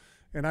there.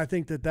 And I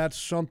think that that's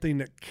something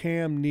that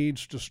Cam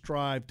needs to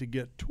strive to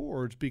get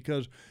towards,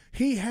 because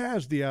he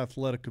has the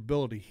athletic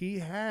ability. He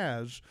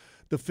has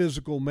the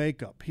physical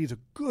makeup. He's a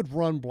good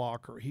run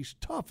blocker. He's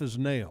tough as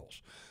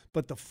nails.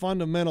 But the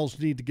fundamentals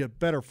need to get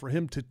better for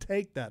him to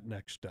take that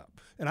next step.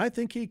 And I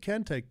think he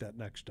can take that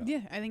next step.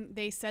 Yeah, I think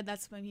they said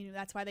that's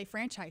why they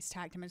franchise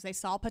tagged him, is they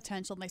saw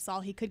potential and they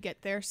saw he could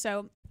get there.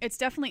 So it's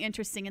definitely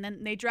interesting. And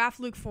then they draft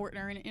Luke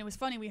Fortner. And it was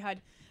funny, we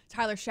had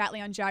Tyler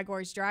Shatley on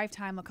Jaguars Drive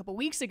Time a couple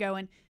weeks ago,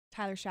 and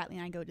Tyler Shatley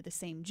and I go to the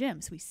same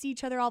gym. So we see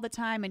each other all the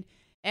time. And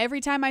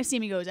every time I see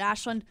him, he goes,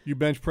 Ashlyn. You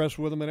bench press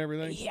with him and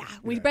everything? Yeah,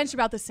 we bench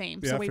about the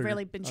same. So we've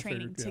really been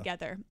training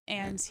together.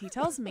 And he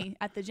tells me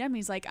at the gym,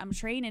 he's like, I'm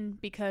training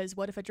because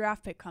what if a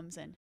draft pick comes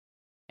in?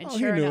 And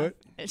sure enough,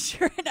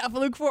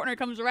 Luke Fortner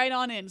comes right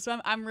on in.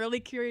 So I'm really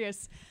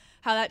curious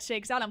how that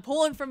shakes out. I'm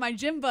pulling from my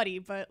gym buddy,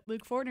 but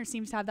Luke Fortner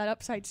seems to have that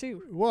upside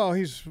too. Well,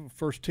 he's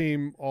first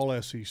team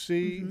All-SEC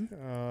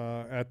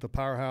at the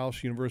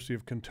powerhouse University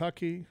of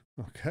Kentucky.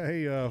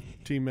 Okay,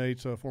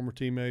 former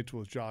teammates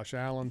with Josh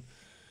Allen.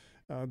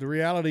 The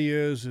reality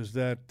is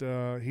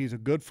that he's a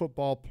good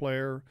football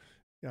player.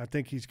 I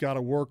think he's got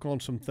to work on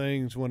some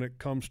things when it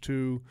comes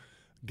to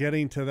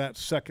getting to that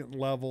second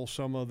level.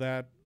 Some of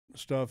that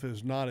stuff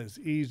is not as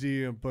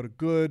easy, but a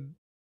good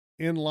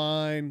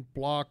inline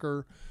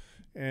blocker.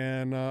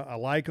 And I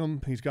like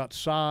him. He's got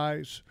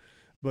size,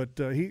 but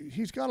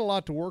he's got a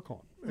lot to work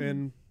on.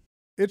 And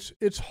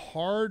it's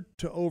hard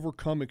to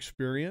overcome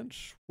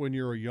experience when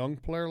you're a young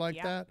player like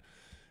that.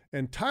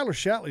 And Tyler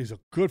Shatley is a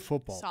good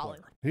football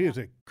player. He is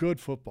a good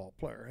football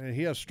player. And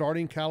he has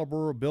starting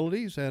caliber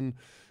abilities, and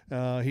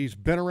he's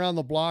been around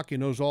the block. He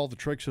knows all the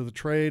tricks of the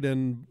trade.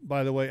 And,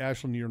 by the way,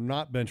 Ashlyn, you're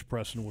not bench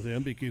pressing with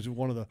him because he's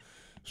one of the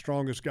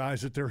strongest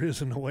guys that there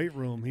is in the weight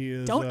room. He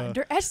is. Don't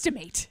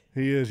underestimate.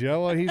 He is. Yeah,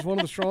 well, he's one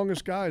of the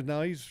strongest guys.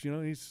 Now he's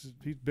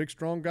a big,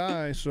 strong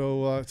guy.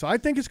 So I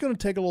think it's going to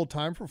take a little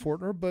time for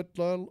Fortner, but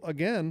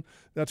again,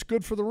 that's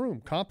good for the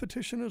room.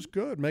 Competition is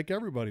good. Make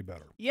everybody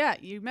better. Yeah,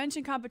 you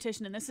mentioned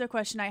competition, and this is a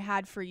question I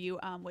had for you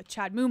with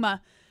Chad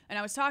Muma. And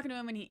I was talking to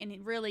him, and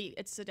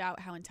it stood out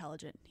how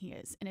intelligent he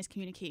is and his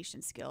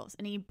communication skills.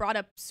 And he brought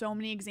up so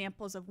many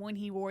examples of when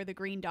he wore the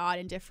green dot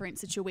in different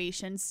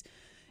situations.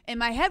 In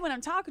my head, when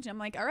I'm talking to him, I'm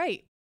like, all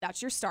right,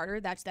 that's your starter.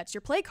 That's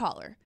your play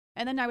caller.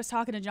 And then I was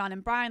talking to John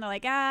and Brian. They're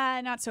like,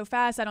 not so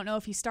fast. I don't know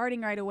if he's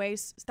starting right away.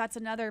 So that's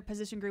another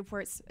position group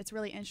where it's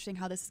really interesting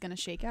how this is going to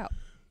shake out.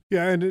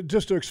 Yeah, and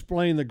just to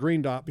explain the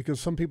green dot, because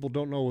some people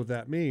don't know what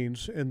that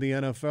means. In the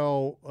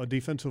NFL, a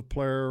defensive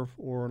player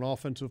or an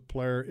offensive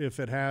player, if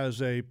it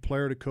has a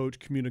player-to-coach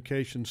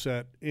communication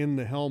set in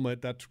the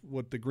helmet, that's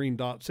what the green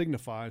dot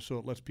signifies. So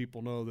it lets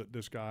people know that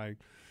this guy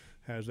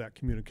has that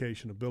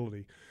communication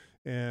ability.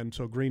 And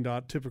so green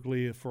dot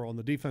typically for on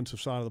the defensive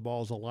side of the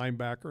ball is a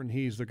linebacker, and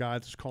he's the guy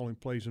that's calling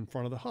plays in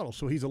front of the huddle.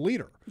 So he's a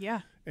leader.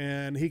 Yeah.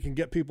 And he can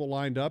get people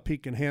lined up. He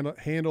can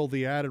handle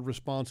the added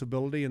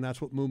responsibility, and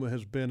that's what Muma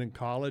has been in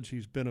college.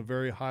 He's been a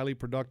very highly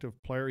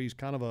productive player. He's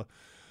kind of a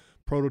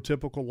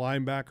prototypical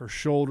linebacker,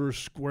 shoulders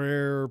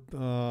square,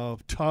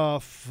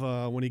 tough.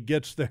 When he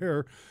gets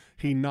there,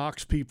 he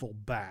knocks people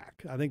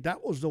back. I think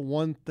that was the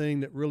one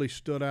thing that really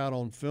stood out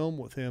on film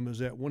with him is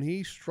that when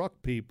he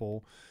struck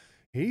people,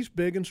 he's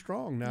big and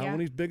strong. Now, when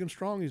he's big and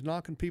strong, he's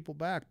knocking people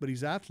back, but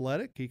he's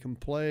athletic. He can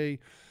play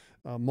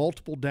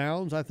multiple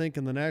downs, I think,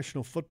 in the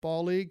National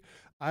Football League.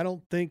 I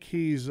don't think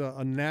he's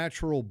a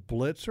natural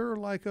blitzer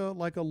like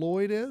a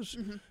Lloyd is,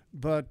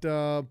 but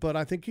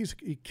I think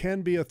he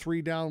can be a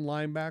three-down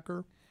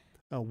linebacker.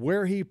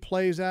 Where he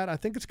plays at, I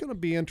think it's going to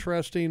be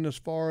interesting as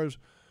far as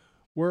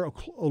where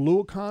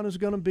Oluokun is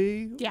going to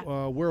be,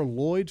 where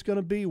Lloyd's going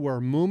to be, where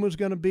Muma's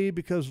going to be,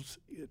 because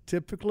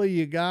typically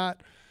you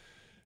got –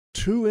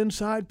 two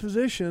inside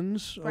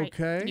positions, right.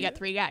 Okay? You got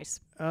three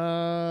guys.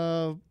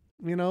 And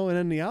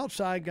then the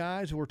outside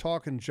guys, we're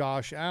talking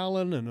Josh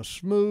Allen and a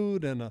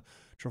Smoot and a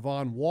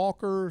Travon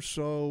Walker.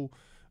 So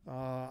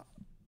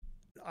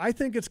I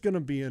think it's going to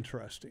be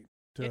interesting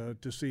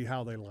to see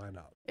how they line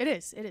up. It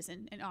is.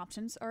 And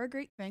options are a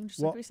great thing, just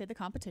like we say, the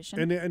competition.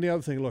 And the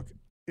other thing, look,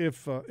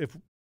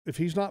 if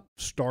he's not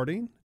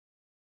starting,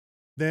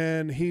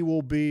 then he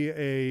will be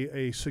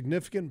a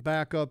significant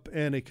backup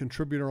and a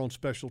contributor on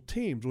special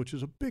teams, which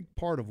is a big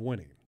part of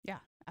winning. Yeah,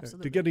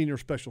 absolutely. To getting your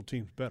special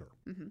teams better.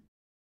 Mm-hmm.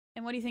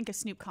 And what do you think of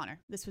Snoop Conner?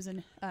 This was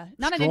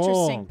not an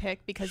interesting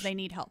pick because they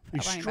need help.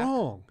 He's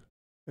strong.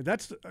 And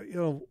that's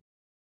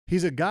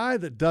he's a guy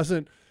that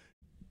doesn't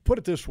put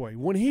it this way.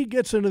 When he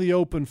gets into the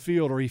open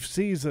field, or he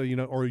sees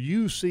or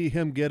you see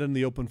him get in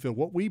the open field,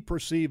 what we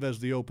perceive as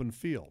the open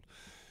field,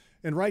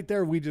 and right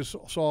there we just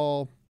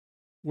saw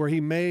where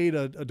he made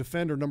a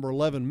defender number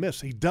 11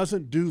 miss. He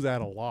doesn't do that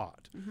a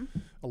lot. Mm-hmm.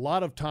 A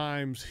lot of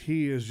times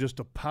he is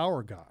just a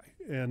power guy.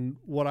 And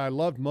what I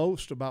loved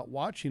most about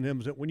watching him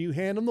is that when you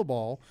hand him the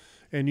ball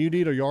and you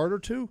need a yard or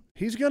two,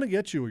 he's going to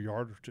get you a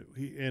yard or two.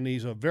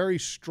 He's a very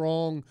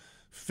strong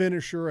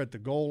finisher at the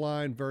goal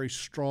line, very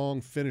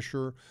strong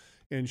finisher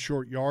in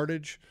short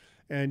yardage.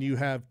 And you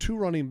have two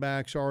running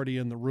backs already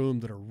in the room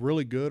that are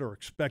really good or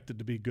expected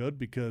to be good,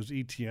 because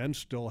Etienne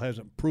still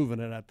hasn't proven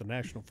it at the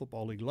National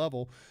Football League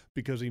level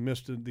because he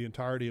missed the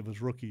entirety of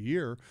his rookie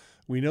year.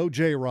 We know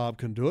J-Rob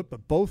can do it,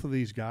 but both of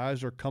these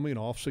guys are coming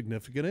off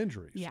significant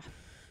injuries. Yeah.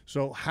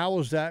 So how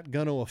is that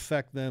going to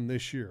affect them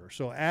this year?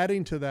 So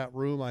adding to that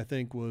room, I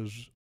think,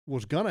 was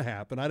going to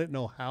happen. I didn't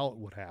know how it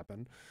would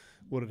happen.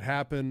 Would it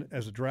happen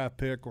as a draft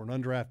pick or an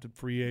undrafted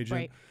free agent?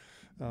 Right.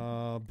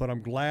 But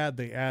I'm glad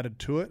they added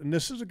to it. And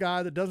this is a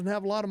guy that doesn't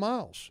have a lot of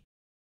miles.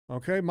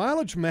 Okay,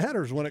 mileage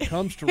matters when it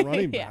comes to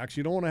running backs.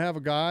 You don't want to have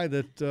a guy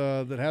that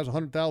has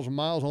 100,000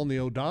 miles on the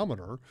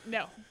odometer.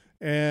 No.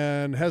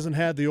 And hasn't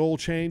had the oil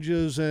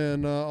changes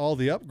and all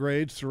the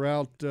upgrades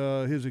throughout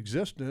his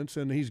existence,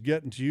 and he's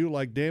getting to you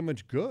like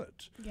damaged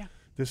goods. Yeah.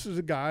 This is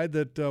a guy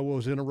that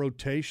was in a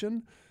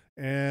rotation,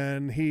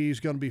 and he's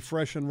going to be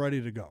fresh and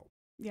ready to go.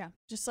 Yeah,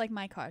 just like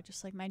my car,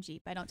 just like my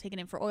Jeep. I don't take it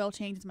in for oil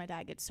changes. My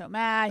dad gets so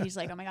mad. He's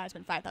like, oh, my God, it's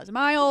been 5,000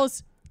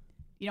 miles.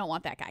 You don't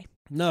want that guy.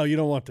 No, you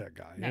don't want that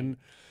guy. No.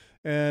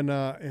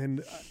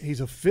 And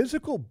he's a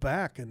physical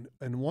back. And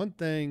one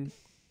thing,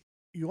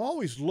 you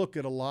always look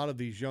at a lot of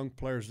these young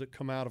players that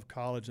come out of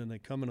college and they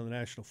come into the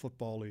National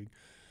Football League,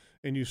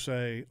 and you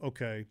say,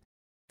 okay,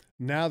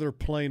 now they're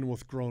playing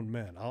with grown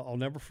men. I'll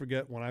never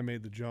forget when I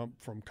made the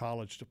jump from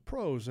college to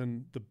pros,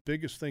 and the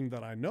biggest thing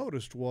that I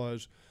noticed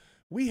was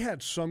we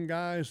had some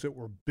guys that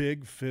were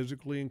big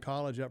physically in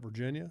college at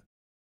Virginia,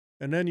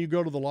 and then you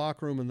go to the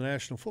locker room in the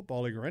National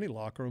Football League or any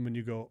locker room and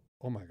you go,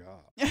 oh, my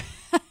God.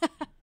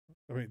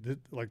 I mean,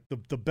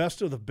 the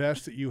best of the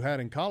best that you had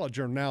in college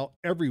are now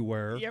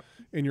everywhere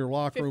in your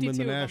locker room in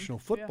the National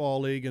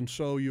Football League, and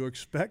so you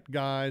expect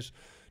guys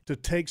to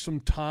take some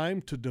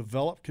time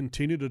to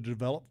continue to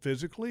develop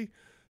physically.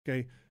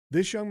 Okay,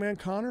 this young man,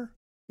 Conner,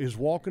 is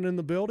walking in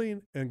the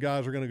building, and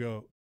guys are going to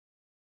go,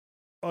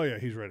 Oh, yeah,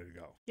 he's ready to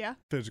go. Yeah?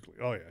 Physically.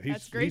 Oh, yeah.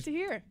 That's great to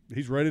hear.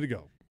 He's ready to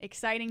go.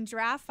 Exciting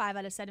draft, 5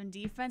 out of 7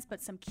 defense,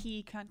 but some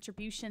key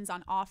contributions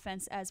on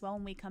offense as well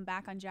when we come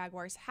back on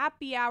Jaguars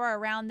Happy Hour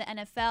around the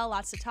NFL.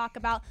 Lots to talk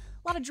about.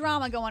 A lot of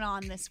drama going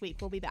on this week.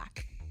 We'll be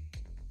back.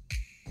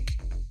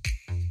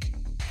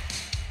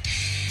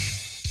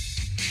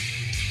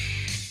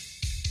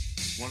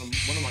 One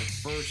of my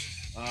first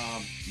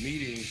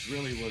meetings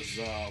really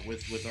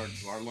was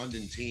with our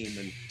London team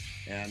and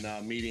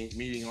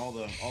meeting all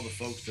the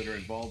folks that are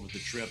involved with the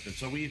trip. And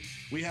so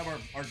we have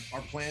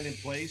our plan in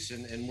place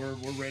and we're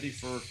ready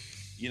for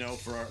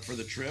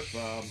the trip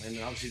and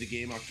obviously the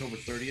game October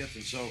 30th.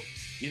 And so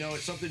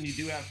it's something you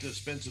do have to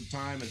spend some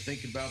time and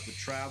think about the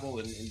travel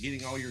and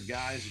getting all your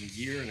guys and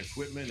gear and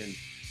equipment and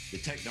the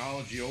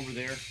technology over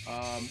there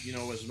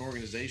as an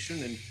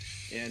organization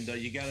and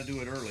you got to do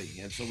it early.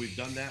 And so we've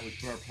done that. We've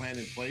put our plan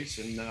in place,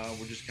 and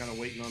we're just kind of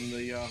waiting on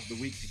the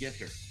week to get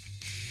there.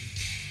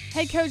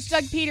 Head coach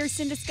Doug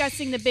Peterson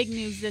discussing the big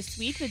news this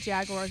week. The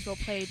Jaguars will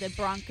play the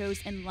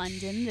Broncos in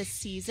London this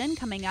season,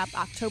 coming up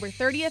October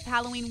 30th,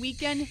 Halloween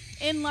weekend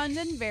in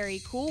London.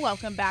 Very cool.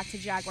 Welcome back to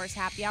Jaguars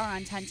Happy Hour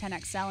on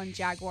 1010XL and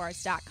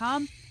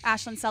Jaguars.com.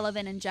 Ashlyn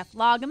Sullivan and Jeff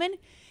Loggeman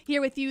here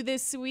with you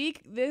this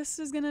week. This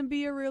is going to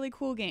be a really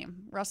cool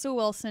game. Russell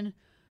Wilson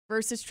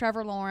versus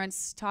Trevor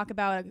Lawrence. Talk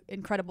about an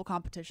incredible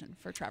competition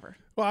for Trevor.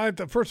 Well,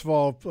 first of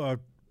all,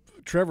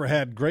 Trevor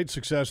had great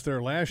success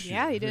there last year.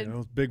 Yeah, he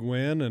did. Big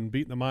win and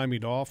beating the Miami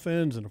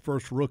Dolphins and the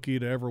first rookie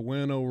to ever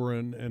win over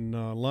in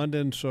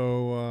London.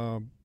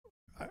 So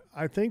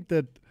I think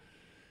that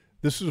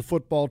this is a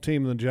football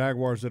team in the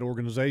Jaguars that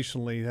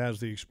organizationally has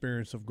the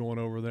experience of going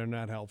over there, and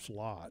that helps a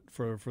lot.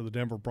 For the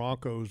Denver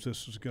Broncos,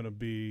 this is going to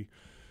be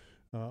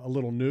a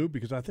little new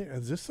because I think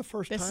is this the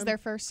first time? This is their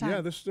first time. Yeah,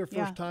 this is their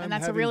first time. And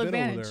that's a having real been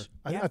advantage.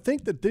 Over there. I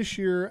think that this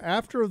year,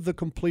 after the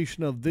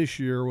completion of this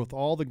year, with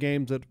all the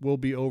games that will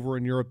be over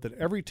in Europe, that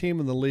every team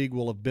in the league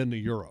will have been to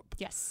Europe.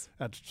 Yes.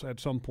 At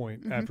some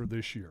point after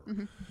this year.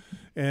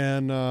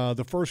 And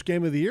the first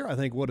game of the year, I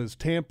think, is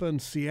Tampa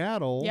and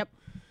Seattle. Yep.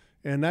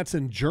 And that's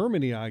in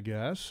Germany, I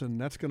guess,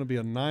 and that's going to be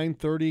a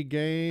 9:30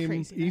 game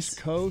Craziness. East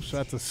Coast.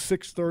 That's a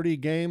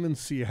 6:30 game in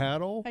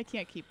Seattle. I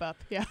can't keep up.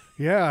 Yeah.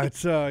 Yeah,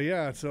 it's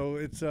So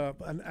it's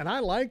and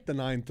I like the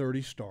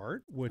 9:30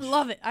 start. Which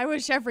Love it. I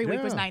wish every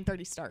week was Yeah.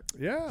 9:30 start.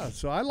 Yeah,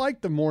 so I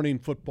like the morning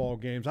football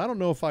games. I don't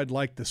know if I'd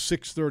like the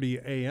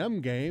 6:30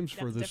 a.m. games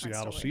for That's a the different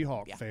Seattle story.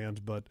 Seahawks Yeah.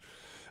 fans, but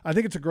I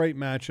think it's a great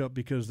matchup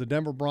because the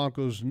Denver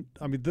Broncos.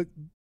 I mean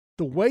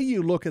the way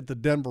you look at the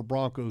Denver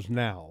Broncos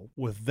now,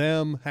 with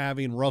them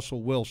having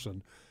Russell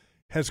Wilson,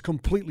 has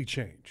completely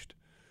changed.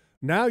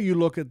 Now you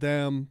look at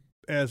them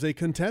as a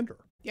contender.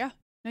 Yeah.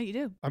 No, you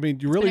do. I mean,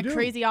 you really It's been a do.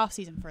 crazy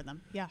offseason for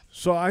them. Yeah.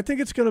 So I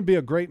think it's going to be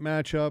a great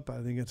matchup.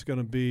 I think it's going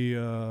to be,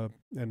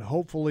 and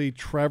hopefully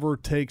Trevor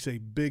takes a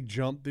big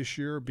jump this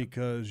year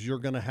because you're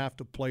going to have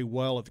to play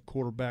well at the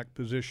quarterback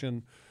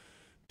position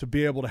to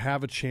be able to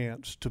have a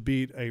chance to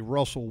beat a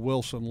Russell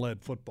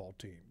Wilson-led football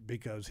team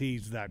because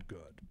he's that good.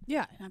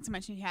 Yeah. Not to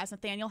mention he has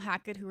Nathaniel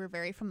Hackett, who we're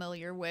very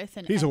familiar with.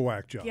 And He's a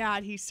whack job. Yeah,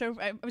 he's so.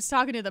 I was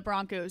talking to the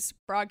Broncos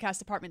broadcast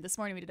department this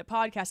morning. We did a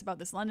podcast about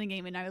this London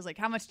game, and I was like,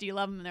 "How much do you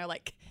love him?" And they're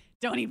like,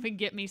 "Don't even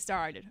get me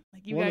started.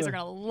 Like, you guys are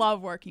gonna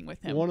love working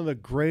with him." One of the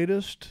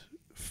greatest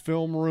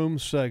film room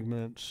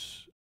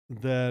segments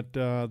that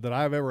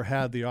I've ever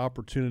had the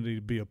opportunity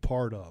to be a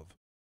part of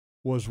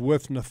was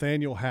with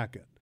Nathaniel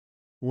Hackett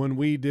when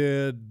we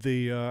did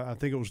the I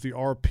think it was the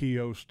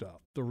RPO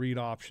stuff, the read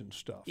option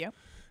stuff. Yep.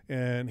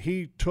 And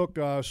he took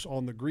us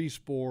on the grease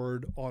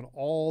board on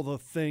all the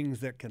things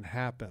that can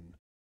happen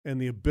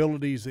and the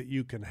abilities that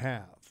you can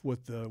have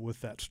with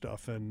that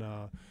stuff. And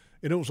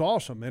it was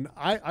awesome. And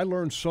I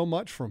learned so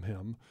much from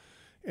him.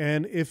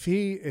 And if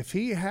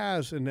he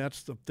has, and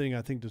that's the thing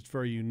I think that's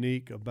very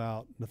unique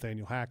about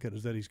Nathaniel Hackett,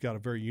 is that he's got a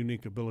very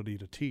unique ability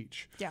to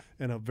teach. Yeah.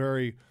 And a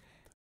very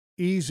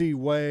easy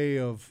way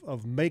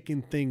of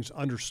making things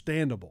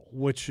understandable,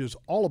 which is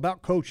all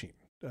about coaching.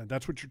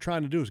 That's what you're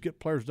trying to do, is get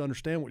players to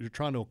understand what you're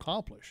trying to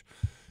accomplish.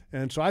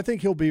 And so I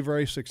think he'll be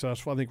very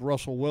successful. I think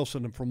Russell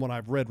Wilson, and from what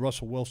I've read,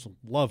 Russell Wilson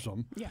loves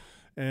him. Yeah.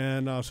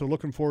 And so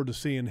looking forward to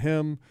seeing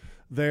him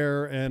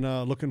there, and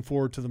looking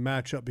forward to the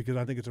matchup because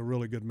I think it's a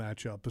really good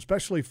matchup,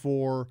 especially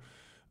for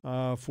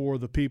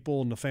the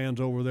people and the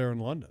fans over there in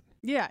London.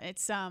 Yeah,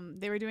 it's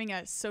they were doing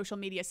a social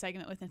media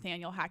segment with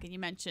Nathaniel Hackett. You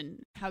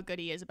mentioned how good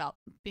he is about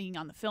being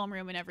on the film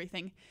room and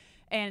everything,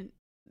 and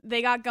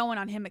they got going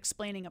on him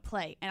explaining a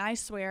play. And I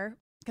swear,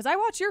 because I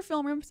watch your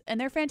film rooms and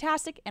they're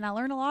fantastic, and I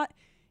learn a lot.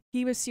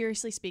 He was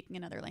seriously speaking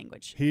another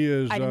language. He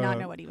is. I did not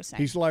know what he was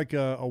saying. He's like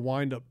a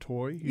wind-up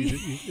toy. He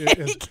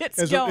gets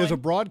as going. as a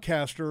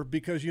broadcaster,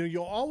 because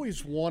you'll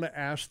always want to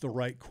ask the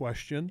right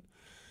question.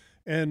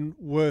 And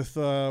with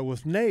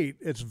Nate,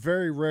 it's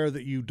very rare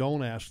that you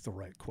don't ask the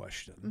right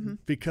question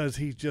because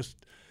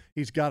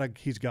he's got a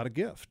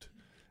gift,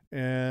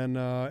 and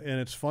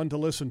it's fun to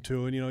listen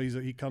to. And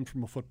he comes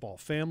from a football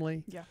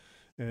family. Yeah.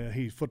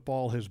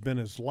 Football has been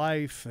his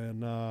life,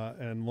 and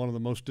one of the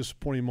most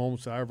disappointing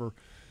moments I ever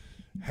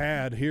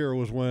had here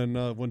was when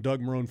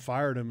Doug Marrone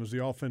fired him as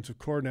the offensive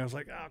coordinator. I was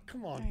like, oh,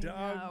 come on,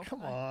 Doug,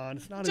 come on.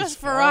 It's not just his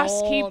for fault.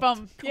 us, keep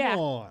him. Come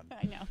on.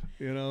 I know.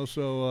 You know,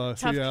 so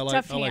Tough, yeah, I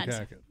like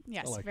Hackett.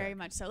 Yes, I like very Hackett.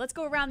 much so. Let's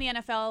go around the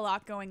NFL. A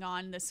lot going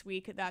on this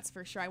week, that's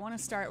for sure. I want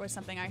to start with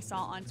something I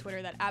saw on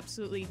Twitter that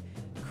absolutely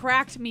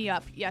cracked me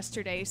up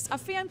yesterday. A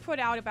fan put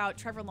out about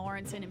Trevor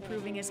Lawrence and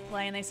improving his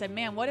play, and they said,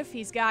 man, what if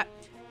he's got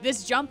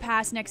this jump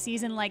pass next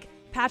season like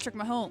Patrick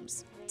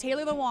Mahomes?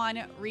 Taylor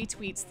Lewan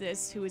retweets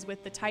this, who is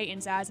with the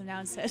Titans as of now,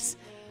 and says,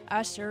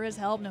 I sure as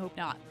hell hope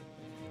not.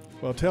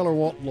 Well, Taylor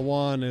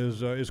Lewan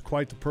is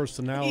quite the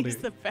personality. He's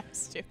the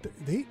best, too.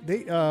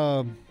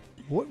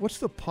 What's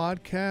the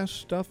podcast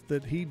stuff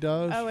that he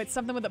does? Oh, it's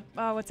something with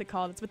what's it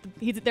called? It's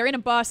with they're in a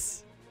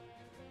bus.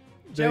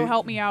 Joe,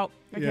 help me out.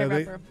 I can't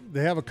remember.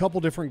 They have a couple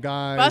different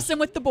guys. Bussing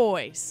with the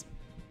boys.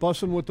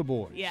 Bussing with the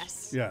boys.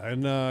 Yes. Yeah,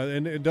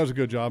 and it does a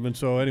good job. And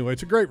so anyway,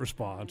 it's a great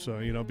response.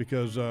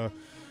 Because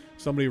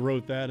somebody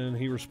wrote that and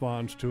he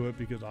responds to it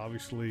because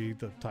obviously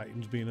the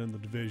Titans being in the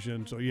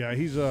division. So yeah,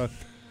 he's sure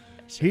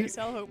as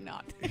hell hope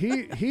not.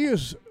 he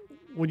is.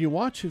 When you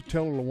watch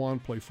Taylor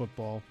Lewan play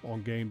football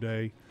on game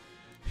day,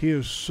 he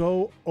is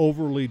so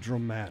overly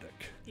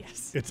dramatic.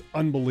 Yes. It's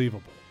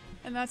unbelievable.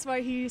 And that's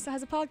why he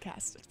has a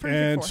podcast. It's pretty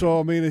and good for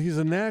so, him. I mean, he's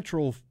a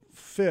natural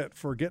fit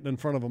for getting in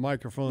front of a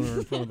microphone or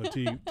in front of a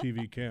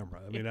TV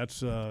camera. I mean,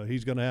 that's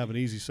he's going to have an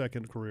easy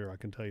second career, I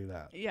can tell you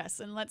that. Yes,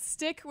 and let's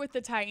stick with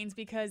the Titans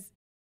because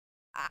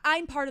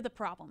I'm part of the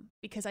problem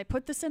because I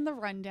put this in the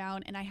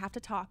rundown and I have to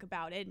talk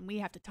about it and we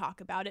have to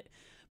talk about it.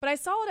 But I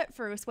saw it at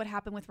first, what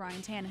happened with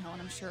Ryan Tannehill, and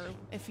I'm sure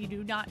if you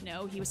do not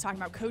know, he was talking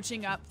about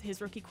coaching up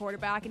his rookie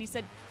quarterback, and he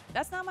said,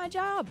 that's not my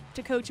job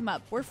to coach him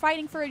up. We're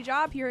fighting for a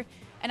job here,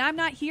 and I'm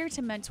not here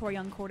to mentor a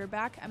young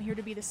quarterback. I'm here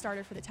to be the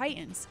starter for the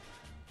Titans.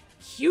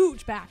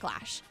 Huge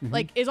backlash.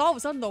 Like, is all of a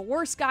sudden the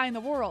worst guy in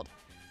the world.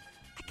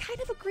 I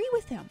kind of agree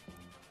with him.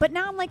 But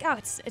now I'm like, oh,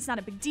 it's not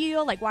a big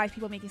deal. Like, why are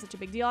people making such a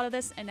big deal out of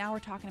this? And now we're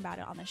talking about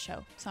it on this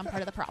show, so I'm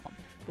part of the problem.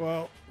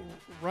 Well,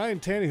 Ryan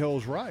Tannehill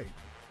is right.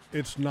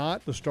 It's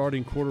not the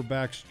starting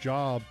quarterback's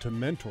job to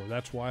mentor.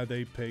 That's why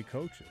they pay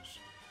coaches.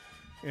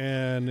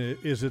 And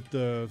is it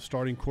the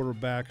starting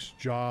quarterback's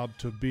job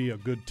to be a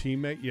good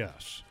teammate?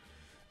 Yes.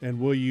 And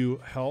will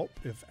you help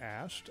if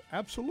asked?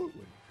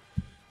 Absolutely.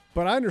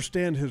 But I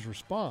understand his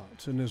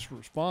response. And his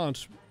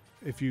response,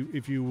 if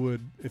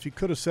he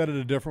could have said it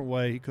a different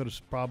way, he could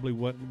have probably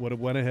would have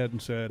went ahead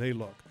and said, hey,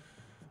 look,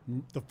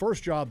 the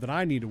first job that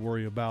I need to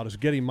worry about is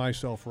getting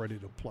myself ready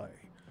to play.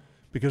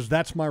 Because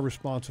that's my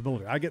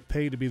responsibility. I get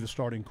paid to be the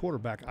starting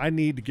quarterback. I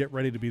need to get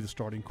ready to be the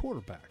starting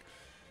quarterback.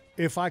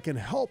 If I can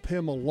help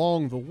him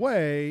along the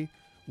way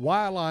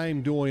while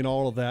I'm doing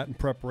all of that in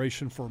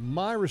preparation for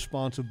my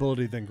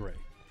responsibility, then great.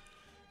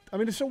 I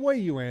mean, it's the way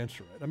you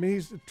answer it. I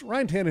mean,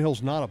 Ryan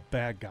Tannehill's not a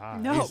bad guy.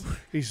 No.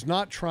 He's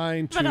not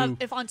trying to.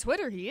 But if on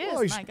Twitter he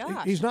is, my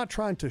gosh. He's not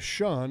trying to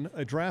shun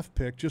a draft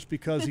pick just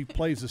because he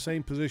plays the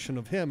same position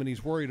of him and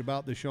he's worried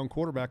about this young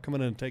quarterback coming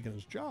in and taking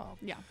his job.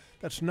 Yeah.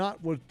 That's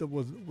not what the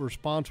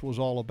response was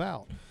all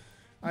about.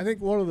 I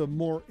think one of the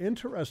more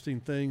interesting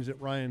things that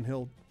Ryan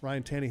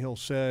Tannehill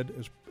said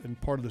as in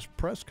part of this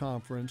press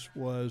conference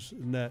was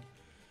that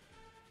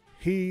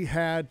he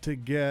had to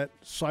get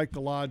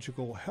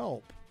psychological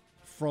help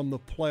from the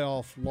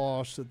playoff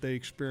loss that they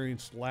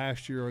experienced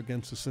last year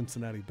against the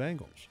Cincinnati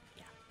Bengals.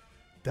 Yeah.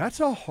 That's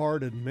a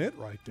hard admit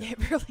right there.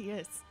 It really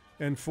is.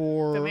 And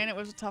for But man, it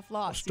was a tough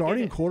loss. a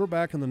starting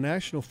quarterback in the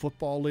National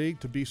Football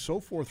League to be so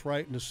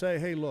forthright and to say,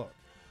 hey, look,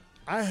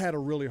 I had a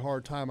really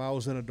hard time. I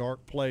was in a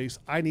dark place.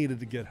 I needed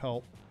to get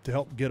help to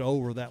help get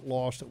over that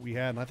loss that we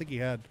had. And I think he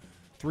had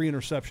 3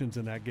 interceptions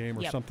in that game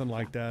or something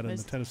like that. And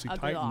the Tennessee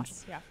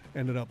Titans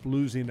ended up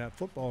losing that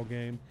football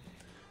game.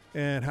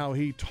 And how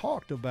he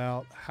talked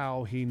about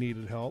how he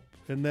needed help.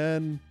 And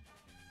then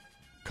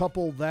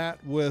couple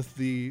that with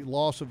the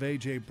loss of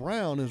A.J.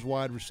 Brown as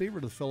wide receiver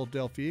to the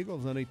Philadelphia Eagles.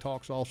 And then he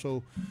talks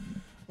also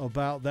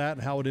about that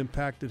and how it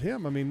impacted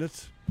him. I mean,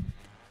 it's,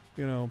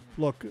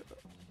 look,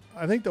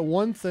 I think the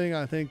one thing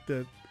I think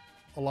that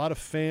a lot of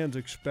fans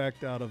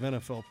expect out of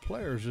NFL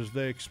players is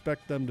they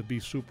expect them to be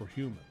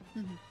superhuman.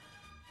 Mm-hmm.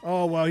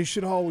 Oh, well, he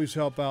should always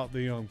help out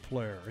the young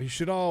player. He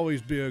should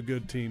always be a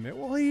good teammate.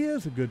 Well, he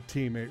is a good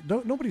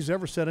teammate. Nobody's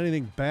ever said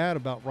anything bad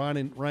about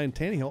Ryan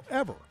Tannehill,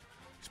 ever.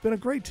 He's been a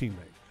great teammate.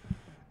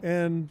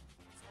 And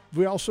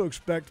we also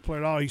expect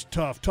players, oh, he's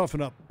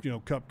toughen up,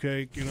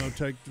 cupcake,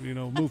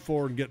 move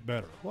forward and get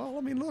better. Well, I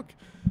mean, look,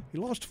 he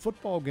lost a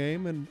football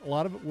game, and a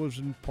lot of it was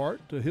in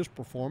part to his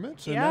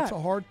performance, and that's a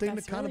hard thing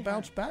to kind of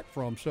bounce back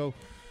from. So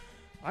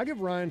I give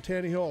Ryan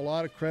Tannehill a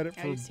lot of credit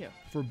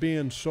for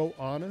being so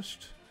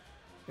honest.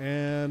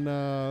 And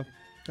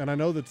I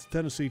know that the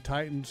Tennessee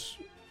Titans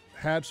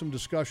had some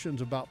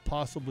discussions about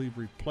possibly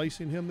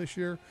replacing him this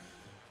year.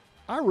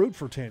 I root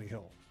for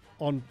Tannehill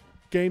on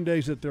game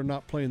days that they're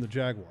not playing the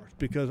Jaguars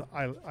because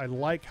I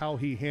like how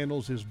he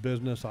handles his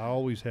business. I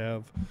always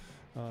have.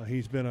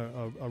 He's been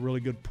a really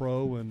good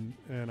pro,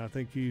 and I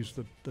think he's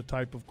the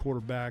type of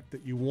quarterback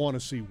that you want to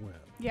see win.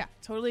 Yeah,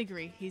 totally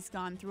agree. He's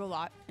gone through a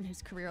lot in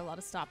his career, a lot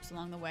of stops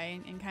along the way,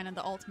 and kind of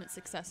the ultimate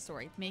success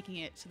story, making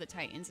it to the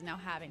Titans and now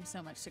having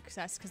so much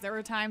success. Because there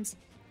were times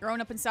growing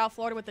up in South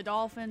Florida with the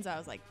Dolphins, I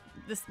was like,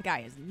 this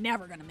guy is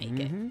never going to make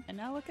it. And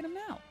now look at him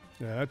now.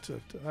 Yeah, that's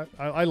it.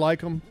 I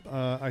like him.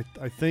 I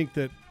think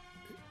that,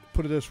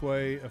 put it this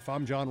way, if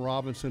I'm John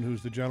Robinson,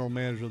 who's the general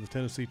manager of the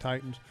Tennessee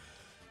Titans,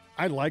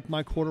 I like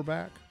my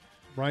quarterback,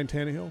 Ryan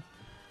Tannehill.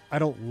 I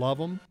don't love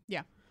him.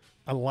 Yeah.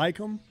 I like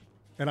him,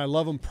 and I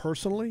love him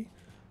personally.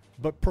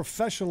 But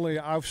professionally,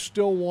 I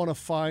still want to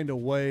find a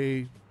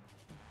way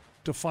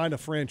to find a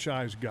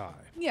franchise guy.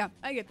 Yeah,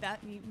 I get that.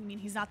 I mean,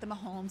 he's not the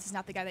Mahomes. He's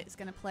not the guy that's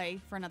going to play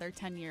for another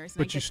 10 years.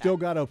 But you still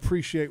got to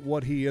appreciate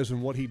what he is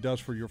and what he does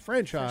for your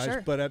franchise. For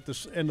sure. But at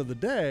the end of the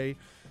day,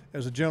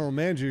 as a general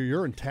manager,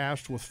 you're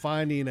tasked with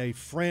finding a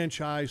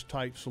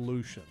franchise-type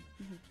solution.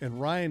 And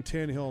Ryan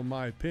Tannehill, in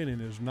my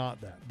opinion, is not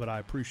that, but I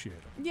appreciate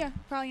him. Yeah,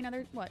 probably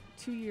another,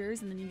 2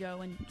 years, and then you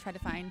go and try to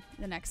find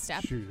the next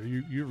step. Shoot,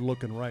 you're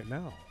looking right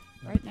now.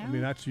 Right now? I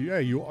mean,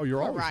 you're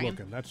always Ryan.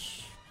 looking.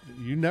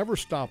 You never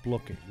stop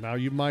looking. Now,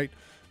 you might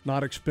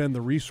not expend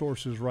the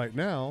resources right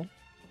now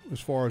as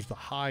far as the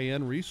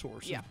high-end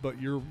resources,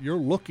 but you're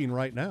looking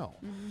right now.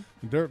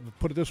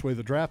 Put it this way,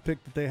 the draft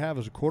pick that they have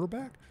as a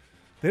quarterback,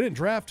 they didn't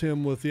draft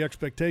him with the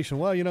expectation,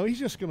 well, he's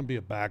just going to be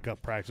a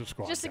backup practice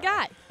squad Just a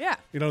guy, yeah.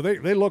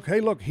 They look, hey,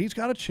 look, he's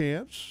got a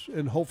chance,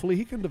 and hopefully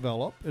he can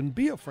develop and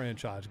be a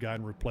franchise guy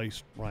and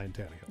replace Ryan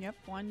Tannehill. Yep,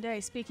 one day.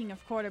 Speaking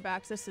of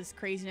quarterbacks, this is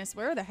craziness.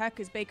 Where the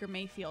heck is Baker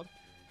Mayfield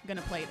going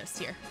to play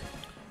this year?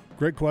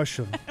 Great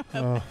question.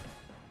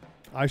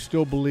 I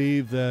still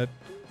believe that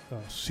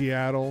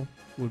Seattle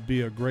would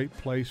be a great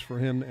place for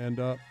him to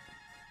end up.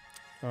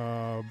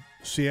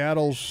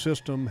 Seattle's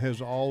system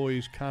has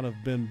always kind of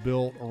been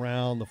built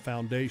around the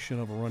foundation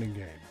of a running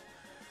game.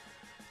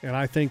 And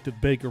I think that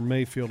Baker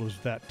Mayfield is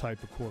that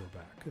type of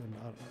quarterback. And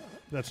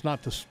that's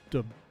not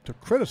to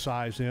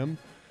criticize him,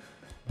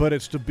 but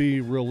it's to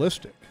be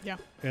realistic. Yeah.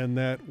 And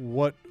that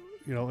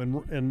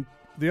and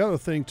the other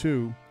thing,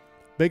 too,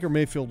 Baker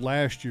Mayfield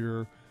last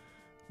year,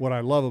 what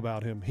I love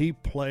about him, he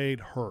played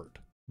hurt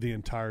the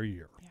entire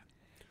year.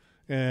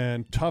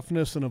 And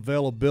toughness and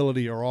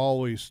availability are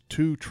always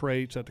two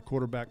traits at the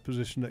quarterback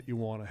position that you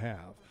want to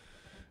have.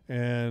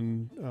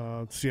 And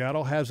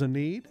Seattle has a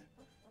need.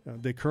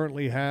 They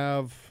currently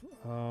have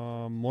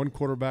one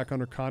quarterback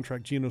under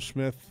contract, Geno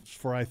Smith,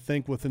 for I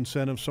think with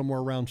incentives somewhere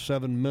around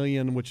 $7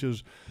 million, which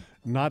is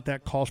not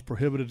that cost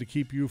prohibitive to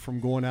keep you from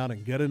going out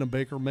and getting a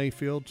Baker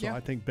Mayfield. So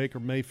I think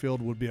Baker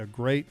Mayfield would be a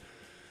great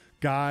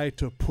guy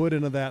to put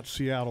into that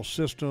Seattle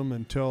system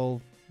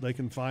until they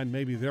can find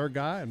maybe their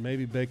guy, and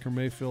maybe Baker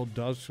Mayfield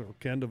does or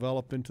can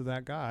develop into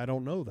that guy. I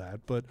don't know that,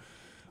 but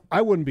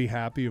I wouldn't be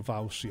happy if I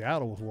was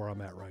Seattle with where I'm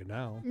at right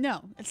now.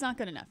 No, it's not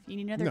good enough. You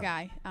need another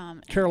guy.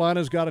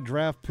 Carolina's got a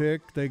draft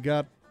pick. They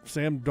got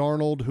Sam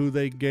Darnold, who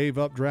they gave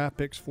up draft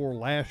picks for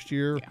last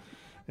year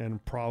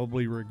and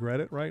probably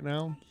regret it right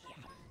now.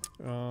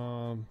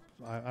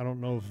 I don't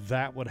know if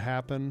that would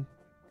happen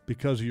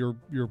because your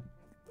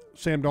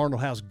Sam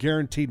Darnold has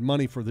guaranteed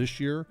money for this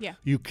year. Yeah.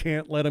 You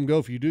can't let him go.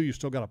 If you do, you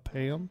still got to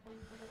pay him.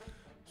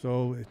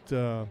 So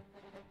the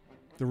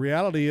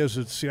reality is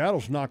that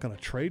Seattle's not going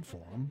to trade for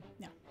him.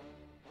 No.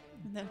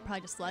 And they're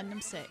probably just letting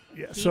him sit.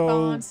 Yeah, Keep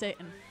on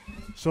sitting.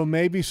 So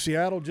maybe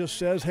Seattle just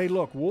says, hey,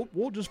 look,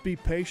 we'll just be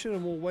patient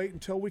and we'll wait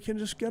until we can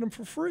just get him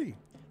for free.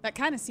 That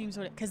kind of seems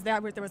because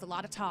there was a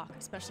lot of talk,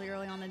 especially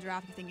early on in the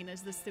draft. You're thinking,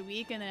 is this the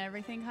week? And then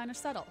everything kind of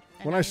settled.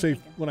 And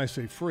When I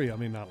say free, I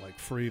mean not like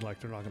free, like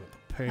they're not going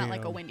to pay. Not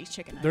like a Wendy's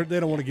chicken. They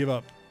don't want to give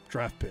up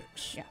draft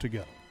picks to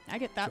get them. I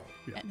get that.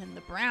 So, And then the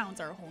Browns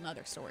are a whole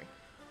nother story.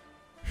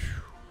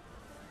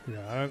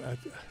 Yeah,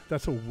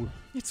 that's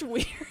It's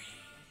weird.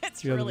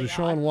 It's the really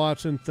Deshaun odd.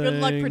 Watson thing.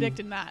 Good luck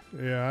predicting that.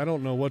 Yeah, I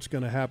don't know what's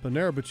going to happen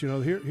there, but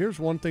here's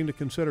one thing to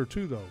consider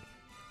too, though.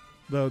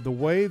 The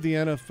way the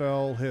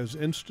NFL has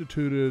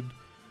instituted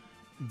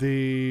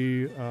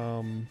the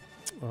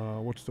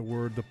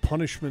the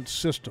punishment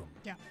system.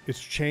 Yeah.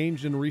 It's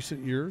changed in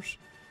recent years.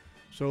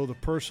 So the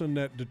person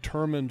that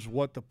determines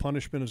what the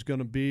punishment is going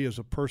to be is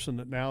a person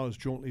that now is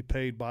jointly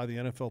paid by the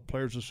NFL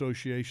Players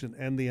Association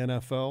and the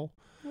NFL.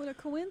 What a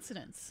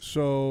coincidence.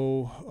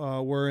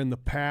 So where in the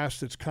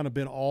past it's kind of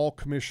been all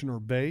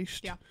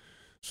commissioner-based. Yeah.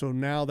 So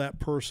now that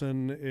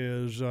person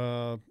is,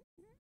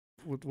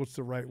 what's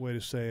the right way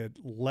to say it,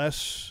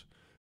 less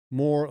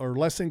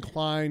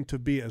inclined to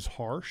be as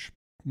harsh,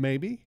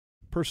 maybe,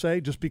 per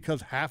se, just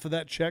because half of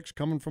that check's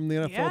coming from the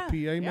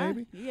NFLPA,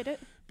 maybe. You get it.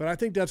 But I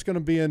think that's going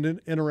to be an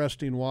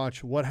interesting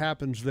watch, what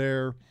happens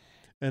there.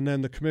 And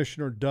then the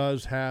commissioner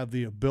does have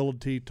the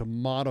ability to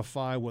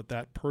modify what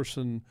that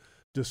person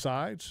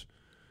decides.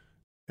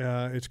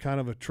 It's kind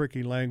of a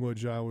tricky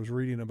language. I was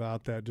reading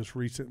about that just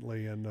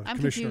recently. And I'm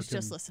confused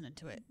just listening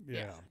to it.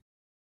 Yeah.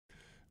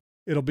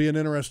 It'll be an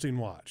interesting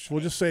watch.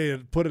 We'll just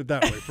put it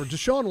that way. For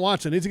Deshaun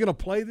Watson, is he going to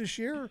play this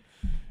year?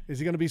 Is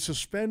he going to be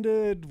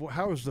suspended?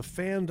 How is the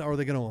fan? Are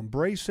they going to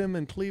embrace him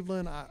in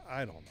Cleveland?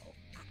 I don't know.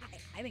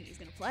 I think he's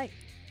going to play.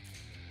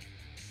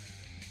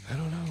 I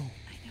don't know.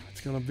 I know.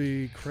 It's going to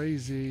be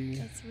crazy.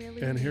 It's really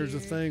And here's the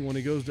weird. thing. When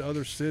he goes to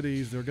other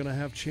cities, they're going to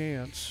have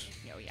chants.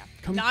 Oh, yeah.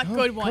 Come, Not come,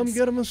 good ones. Come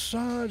get a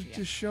massage,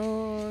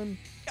 Deshaun.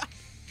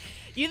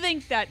 You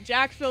think that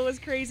Jacksonville was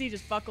crazy?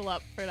 Just buckle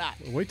up for that.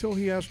 Wait till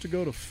he has to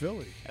go to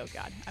Philly. Oh,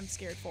 God. I'm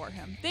scared for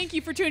him. Thank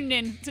you for tuning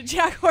in to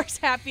Jaguars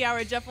Happy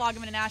Hour. Jeff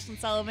Loggeman and Ashlyn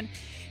Sullivan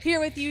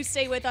here with you.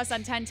 Stay with us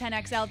on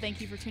 1010XL.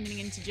 Thank you for tuning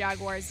in to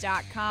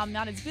Jaguars.com.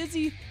 Not as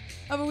busy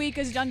of a week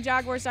as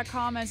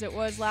Jaguars.com as it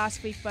was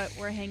last week, but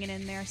we're hanging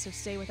in there, so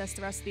stay with us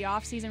the rest of the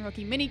offseason.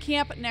 Rookie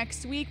minicamp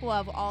next week. We'll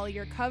have all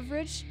your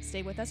coverage.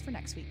 Stay with us for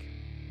next week.